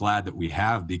retrospect, I'm glad that we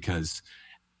have, because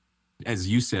as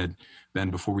you said, Ben,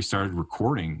 before we started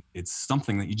recording, it's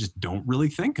something that you just don't really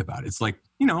think about. It's like,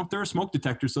 there are smoke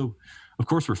detectors, so of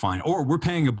course we're fine. Or we're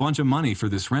paying a bunch of money for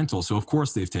this rental, so of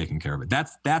course they've taken care of it.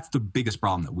 That's the biggest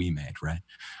problem that we made, right?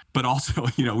 But also,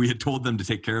 we had told them to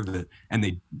take care of it,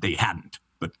 and they hadn't,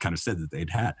 but kind of said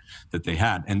that they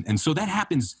had. And so that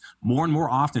happens more and more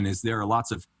often as there are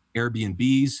lots of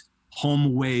Airbnbs,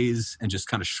 HomeAways, and just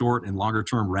kind of short and longer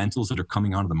term rentals that are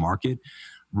coming onto the market,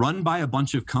 run by a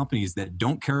bunch of companies that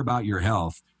don't care about your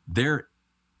health. They're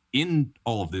in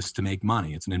all of this to make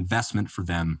money. It's an investment for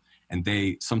them. And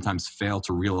they sometimes fail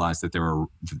to realize that there are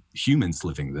humans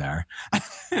living there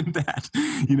and that,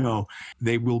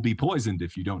 they will be poisoned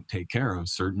if you don't take care of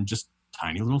certain just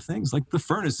tiny little things. Like the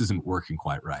furnace isn't working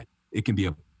quite right. It can be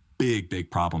a big,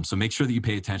 big problem. So make sure that you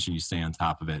pay attention, you stay on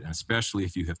top of it. And especially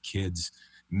if you have kids,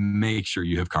 make sure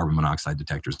you have carbon monoxide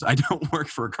detectors. I don't work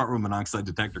for a carbon monoxide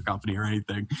detector company or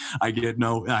anything. I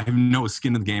have no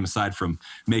skin in the game aside from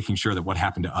making sure that what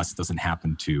happened to us doesn't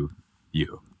happen to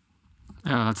you.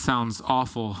 That sounds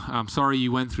awful. I'm sorry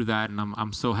you went through that, and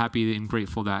I'm so happy and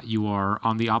grateful that you are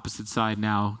on the opposite side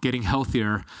now, getting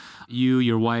healthier, you,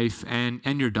 your wife, and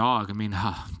your dog. I mean,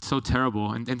 so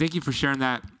terrible. And thank you for sharing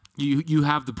that. You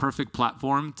have the perfect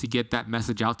platform to get that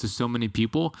message out to so many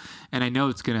people. And I know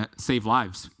it's going to save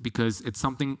lives because it's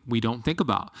something we don't think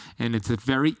about. And it's a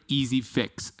very easy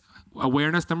fix.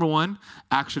 Awareness, number 1,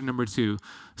 action, number 2.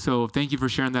 So thank you for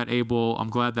sharing that, Abel. I'm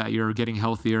glad that you're getting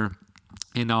healthier.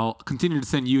 And I'll continue to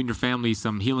send you and your family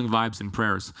some healing vibes and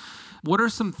prayers. What are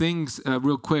some things,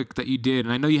 real quick, that you did?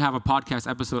 And I know you have a podcast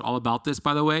episode all about this,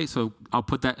 by the way, so I'll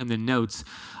put that in the notes.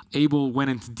 Abel went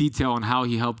into detail on how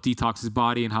he helped detox his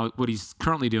body and what he's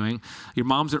currently doing. Your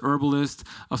mom's an herbalist.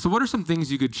 So what are some things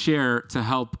you could share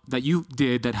that you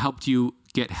did that helped you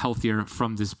get healthier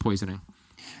from this poisoning?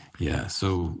 Yeah,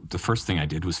 so the first thing I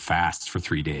did was fast for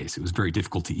 3 days. It was very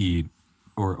difficult to eat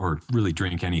or really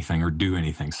drink anything or do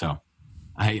anything. So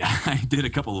I did a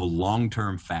couple of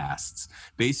long-term fasts,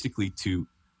 basically to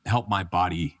help my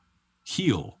body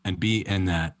heal and be in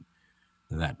that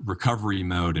recovery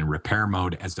mode and repair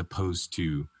mode, as opposed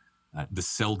to the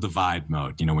cell divide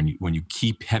mode. When you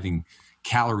keep having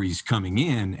calories coming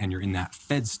in and you're in that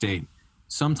fed state,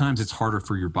 sometimes it's harder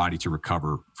for your body to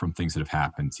recover from things that have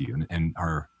happened to you. And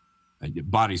our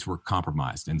bodies were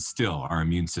compromised, and still our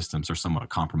immune systems are somewhat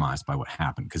compromised by what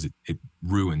happened, because it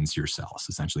ruins your cells.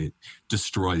 Essentially, it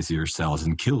destroys your cells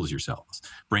and kills your cells.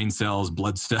 Brain cells,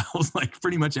 blood cells, like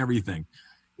pretty much everything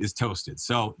is toasted.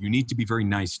 So you need to be very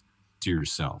nice to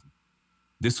yourself.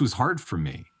 This was hard for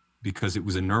me because it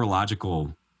was a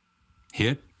neurological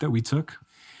hit that we took.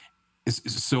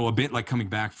 So a bit like coming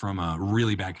back from a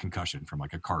really bad concussion from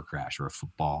like a car crash or a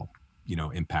football,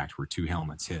 impact where two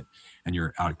helmets hit and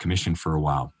you're out of commission for a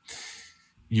while.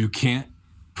 You can't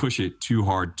push it too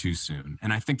hard too soon.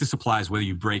 And I think this applies whether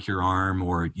you break your arm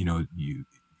or, you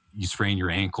sprain your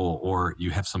ankle or you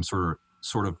have some sort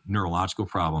of neurological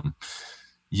problem.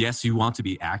 Yes, you want to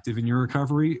be active in your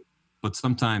recovery, but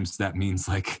sometimes that means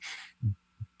like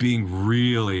being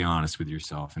really honest with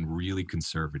yourself and really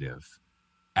conservative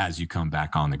as you come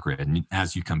back on the grid and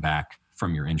as you come back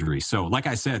from your injury. So like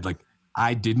I said, like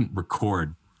I didn't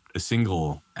record a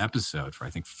single episode for I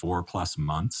think 4+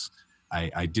 months.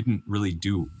 I didn't really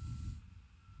do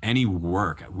any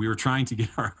work. We were trying to get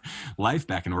our life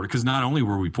back in order because not only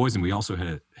were we poisoned, we also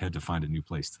had to find a new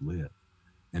place to live.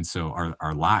 And so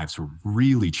our lives were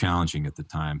really challenging at the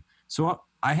time. So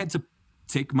I had to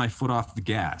take my foot off the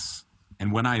gas.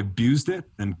 And when I abused it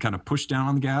and kind of pushed down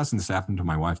on the gas, and this happened to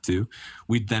my wife too,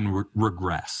 we'd then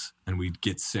regress and we'd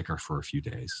get sicker for a few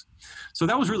days. So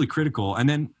that was really critical. And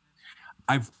then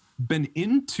I've been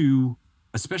into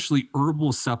especially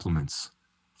herbal supplements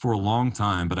for a long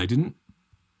time, but I didn't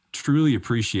truly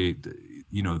appreciate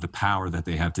the power that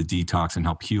they have to detox and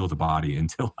help heal the body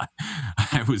until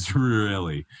I was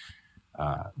really,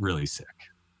 really sick.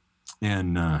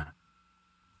 And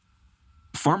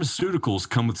pharmaceuticals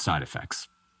come with side effects.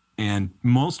 And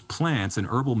most plants and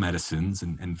herbal medicines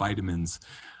and vitamins,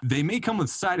 they may come with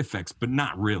side effects, but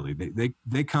not really.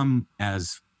 They come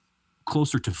as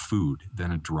closer to food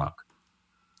than a drug.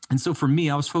 And so for me,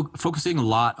 I was focusing a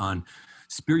lot on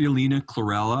spirulina,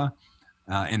 chlorella,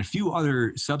 and a few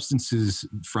other substances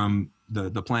from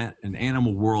the plant and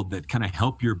animal world that kind of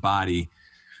help your body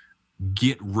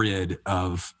get rid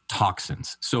of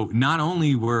toxins. So not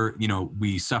only were,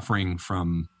 we suffering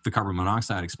from the carbon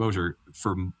monoxide exposure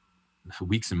for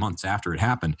weeks and months after it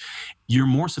happened, you're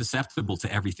more susceptible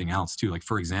to everything else too. Like,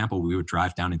 for example, we would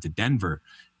drive down into Denver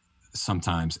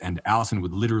sometimes and Allison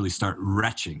would literally start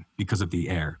retching because of the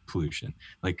air pollution.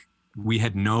 Like, we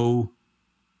had no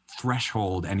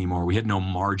threshold anymore. We had no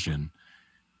margin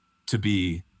to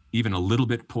be even a little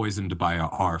bit poisoned by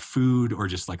our food, or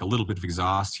just like a little bit of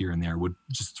exhaust here and there would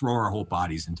just throw our whole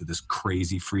bodies into this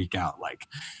crazy freak out, like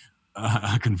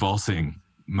convulsing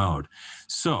mode.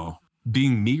 So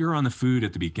being meager on the food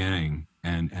at the beginning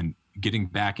and getting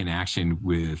back in action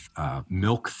with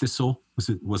milk thistle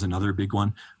was another big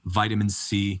one. Vitamin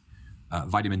C,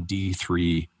 vitamin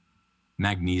D3,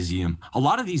 magnesium. A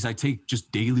lot of these I take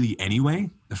just daily anyway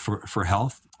for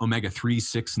health. Omega-3,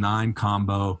 6, 9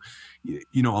 combo.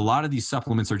 A lot of these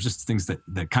supplements are just things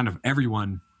that kind of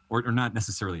everyone, or not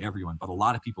necessarily everyone, but a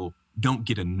lot of people don't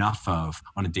get enough of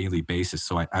on a daily basis.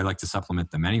 So I like to supplement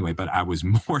them anyway, but I was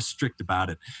more strict about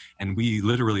it. And we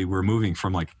literally were moving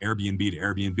from like Airbnb to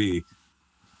Airbnb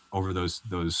over those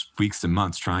weeks and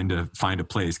months trying to find a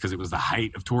place, because it was the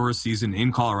height of tourist season in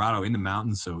Colorado in the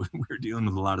mountains. So we were dealing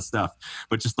with a lot of stuff,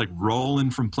 but just like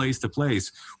rolling from place to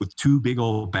place with 2 big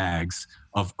old bags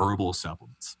of herbal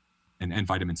supplements and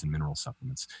vitamins and mineral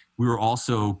supplements. We were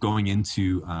also going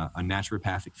into a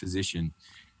naturopathic physician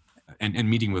and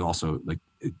meeting with also like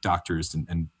doctors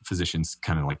and physicians,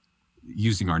 kind of like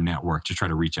using our network to try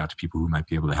to reach out to people who might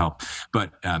be able to help.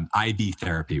 But IV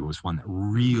therapy was one that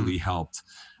really helped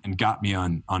and got me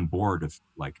on board of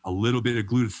like a little bit of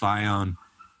glutathione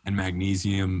and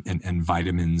magnesium and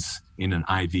vitamins in an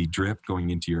IV drip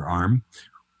going into your arm.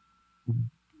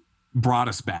 Brought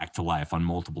us back to life on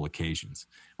multiple occasions,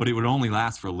 but it would only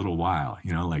last for a little while,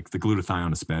 like the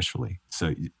glutathione especially.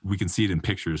 So we can see it in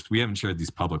pictures. We haven't shared these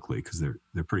publicly because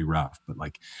they're pretty rough, but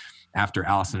like after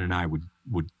Allison and I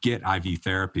would get IV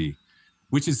therapy,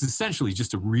 which is essentially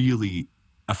just a really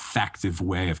effective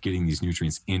way of getting these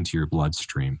nutrients into your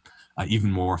bloodstream,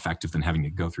 even more effective than having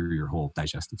it go through your whole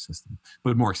digestive system,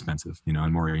 but more expensive,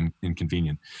 and more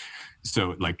inconvenient.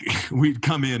 So like we'd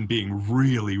come in being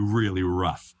really, really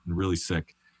rough and really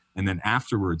sick. And then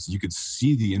afterwards you could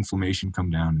see the inflammation come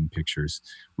down in pictures.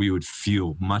 We would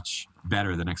feel much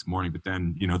better the next morning, but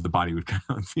then, the body would kind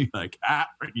of be like,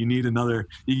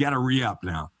 you got to re-up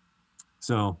now.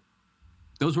 So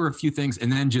those were a few things.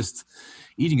 And then just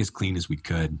eating as clean as we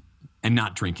could and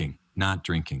not drinking.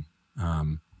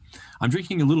 I'm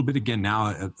drinking a little bit again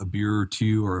now, a beer or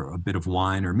two, or a bit of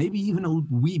wine, or maybe even a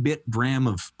wee bit dram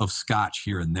of scotch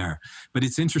here and there. But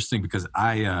it's interesting because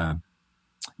I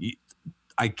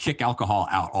kick alcohol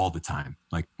out all the time,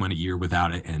 like went a year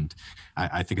without it. And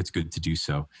I think it's good to do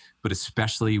so, but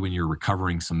especially when you're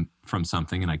recovering from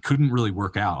something. And I couldn't really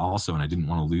work out also, and I didn't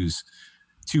want to lose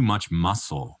too much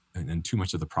muscle and too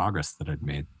much of the progress that I'd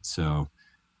made. So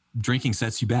drinking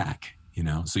sets you back,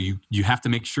 so you have to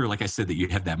make sure, like I said, that you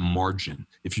have that margin.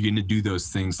 If you're going to do those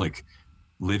things like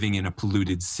living in a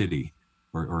polluted city,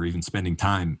 or even spending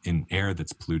time in air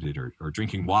that's polluted, or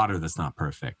drinking water that's not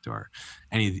perfect, or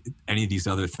any of these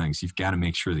other things, you've got to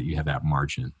make sure that you have that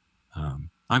margin.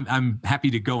 I'm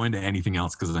happy to go into anything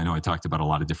else, because I know I talked about a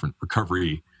lot of different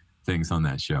recovery things on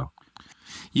that show.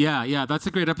 Yeah, that's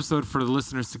a great episode for the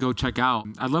listeners to go check out.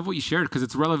 I love what you shared, because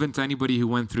it's relevant to anybody who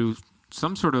went through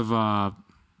some sort of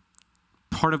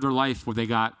part of their life where they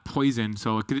got poisoned.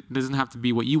 So it doesn't have to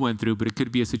be what you went through, but it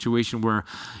could be a situation where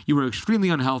you were extremely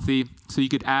unhealthy. So you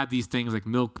could add these things like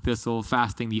milk thistle,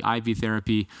 fasting, the IV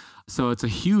therapy. So it's a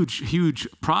huge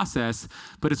process,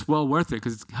 but it's well worth it,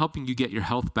 because it's helping you get your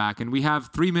health back. And we have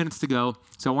 3 minutes to go.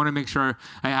 So I want to make sure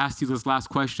I asked you this last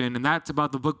question, and that's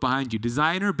about the book behind you.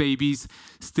 Designer Babies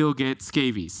Still Get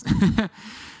Scabies.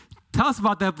 Tell us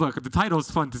about that book. The title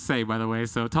is fun to say, by the way.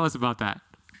 So tell us about that.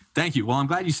 Thank you. Well, I'm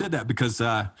glad you said that, because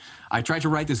I tried to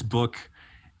write this book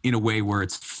in a way where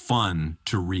it's fun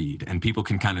to read and people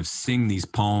can kind of sing these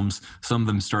poems. Some of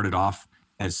them started off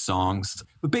as songs,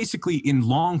 but basically in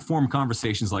long form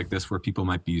conversations like this, where people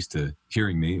might be used to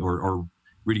hearing me or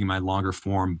reading my longer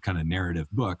form kind of narrative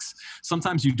books,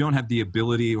 sometimes you don't have the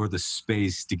ability or the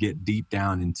space to get deep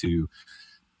down into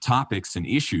topics and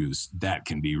issues that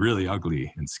can be really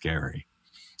ugly and scary.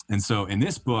 And so in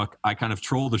this book, I kind of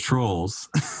troll the trolls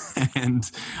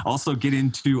and also get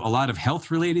into a lot of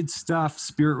health-related stuff,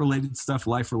 spirit-related stuff,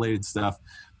 life-related stuff.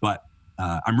 But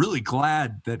I'm really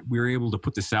glad that we were able to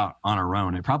put this out on our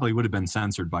own. It probably would have been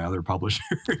censored by other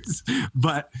publishers.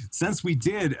 But since we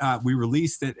did, we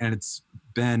released it, and it's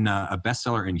been a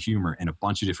bestseller in humor in a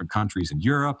bunch of different countries in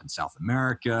Europe and South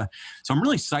America. So I'm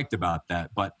really psyched about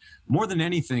that. But more than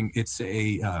anything, it's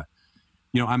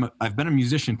I've been a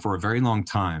musician for a very long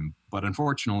time, but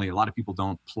unfortunately, a lot of people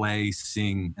don't play,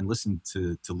 sing, and listen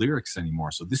to lyrics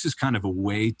anymore. So this is kind of a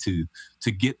way to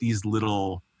get these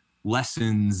little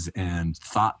lessons and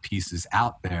thought pieces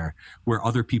out there where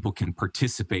other people can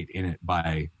participate in it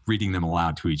by reading them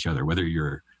aloud to each other, whether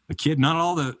you're a kid. Not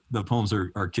all the poems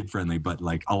are kid-friendly, but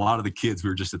like a lot of the kids,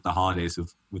 we were just at the holidays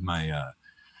with my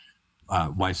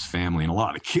wife's family, and a lot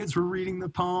of the kids were reading the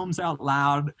poems out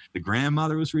loud. The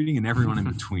grandmother was reading, and everyone in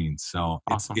between. So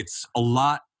awesome. It's a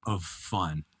lot of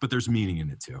fun, but there's meaning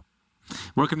in it too.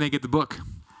 Where can they get the book?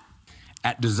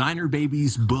 At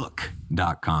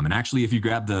designerbabiesbook.com. And actually, if you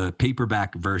grab the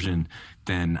paperback version,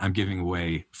 then I'm giving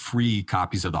away free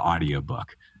copies of the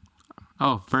audiobook.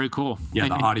 Oh, very cool. Yeah,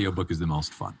 the audiobook is the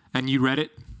most fun. And you read it?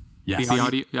 Yes. The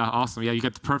audio, yeah, awesome. Yeah, you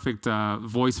got the perfect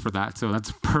voice for that, so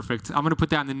that's perfect. I'm going to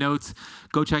put that in the notes.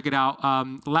 Go check it out.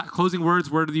 Closing words,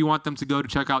 where do you want them to go to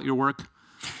check out your work?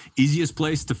 Easiest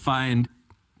place to find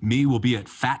me will be at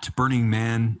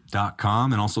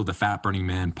fatburningman.com, and also the Fat Burning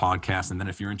Man podcast. And then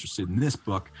if you're interested in this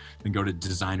book, then go to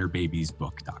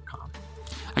designerbabiesbook.com.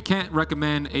 I can't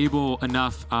recommend Abel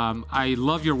enough. I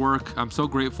love your work. I'm so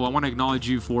grateful. I want to acknowledge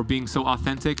you for being so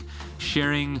authentic,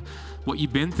 sharing what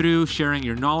you've been through, sharing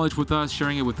your knowledge with us,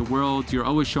 sharing it with the world. You're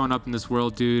always showing up in this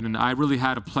world, dude. And I really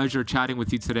had a pleasure chatting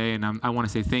with you today. And I want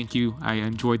to say thank you. I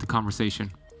enjoyed the conversation.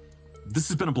 This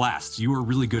has been a blast. You are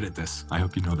really good at this. I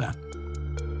hope you know that.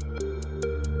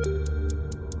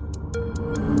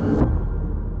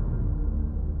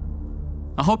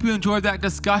 I hope you enjoyed that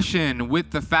discussion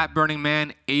with the Fat Burning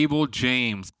Man, Abel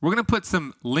James. We're going to put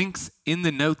some links in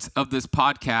the notes of this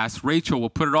podcast. Rachel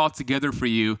will put it all together for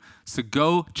you. So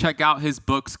go check out his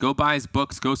books, go buy his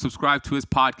books, go subscribe to his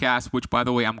podcast, which, by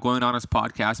the way, I'm going on his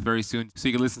podcast very soon, so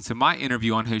you can listen to my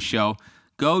interview on his show.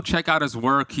 Go check out his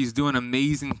work. He's doing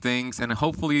amazing things, and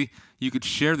hopefully you could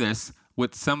share this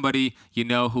with somebody you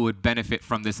know who would benefit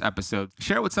from this episode.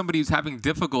 Share it with somebody who's having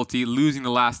difficulty losing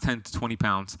the last 10 to 20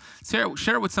 pounds.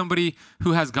 Share it with somebody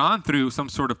who has gone through some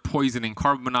sort of poisoning,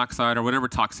 carbon monoxide or whatever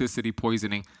toxicity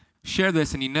poisoning. Share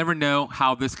this, and you never know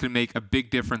how this can make a big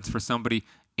difference for somebody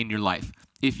in your life.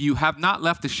 If you have not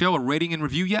left the show a rating and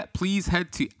review yet, please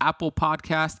head to Apple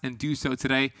Podcast and do so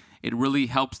today. It really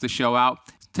helps the show out.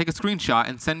 Take a screenshot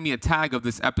and send me a tag of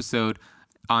this episode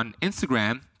on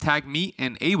Instagram. Tag me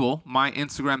and Abel. My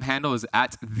Instagram handle is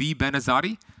at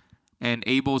 @thebenazati, and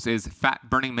Abel's is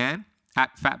 @FatBurningMan.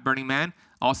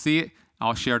 I'll see it.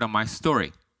 I'll share it on my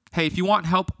story. Hey, if you want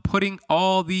help putting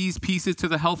all these pieces to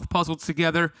the health puzzle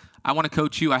together, I want to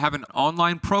coach you. I have an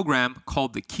online program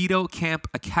called the Keto Camp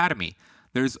Academy.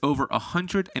 There's over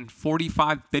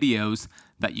 145 videos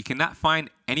that you cannot find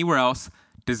anywhere else,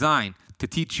 designed to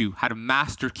teach you how to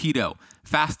master keto,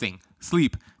 fasting,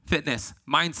 sleep, fitness,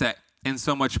 mindset, and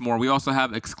so much more. We also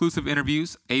have exclusive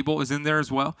interviews. Abel is in there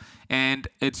as well. And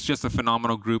it's just a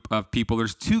phenomenal group of people.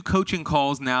 There's 2 coaching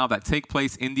calls now that take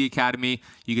place in the academy.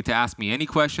 You get to ask me any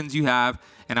questions you have.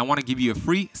 And I want to give you a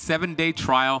free 7-day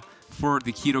trial for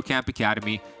the Keto Camp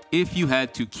Academy. If you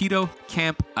head to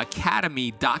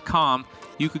KetoCampAcademy.com,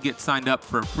 you could get signed up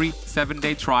for a free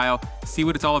 7-day trial. See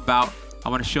what it's all about. I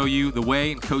want to show you the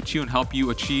way and coach you and help you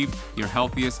achieve your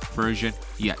healthiest version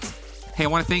yet. Hey, I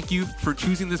want to thank you for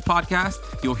choosing this podcast.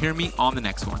 You'll hear me on the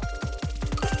next one.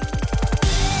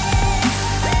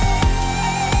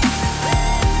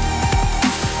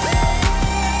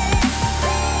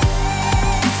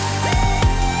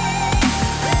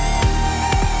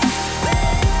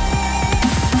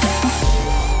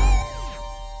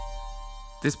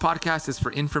 This podcast is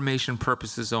for information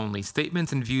purposes only.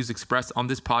 Statements and views expressed on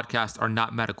this podcast are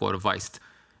not medical advice.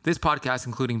 This podcast,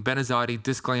 including Benazati,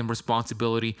 disclaim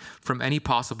responsibility from any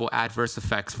possible adverse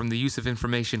effects from the use of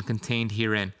information contained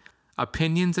herein.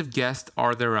 Opinions of guests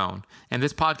are their own, and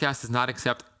this podcast does not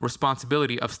accept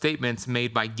responsibility of statements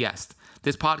made by guests.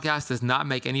 This podcast does not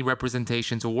make any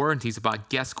representations or warranties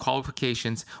about guest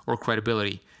qualifications or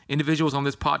credibility. Individuals on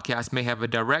this podcast may have a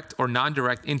direct or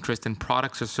non-direct interest in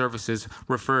products or services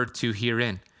referred to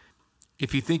herein.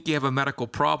 If you think you have a medical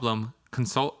problem,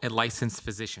 consult a licensed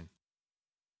physician.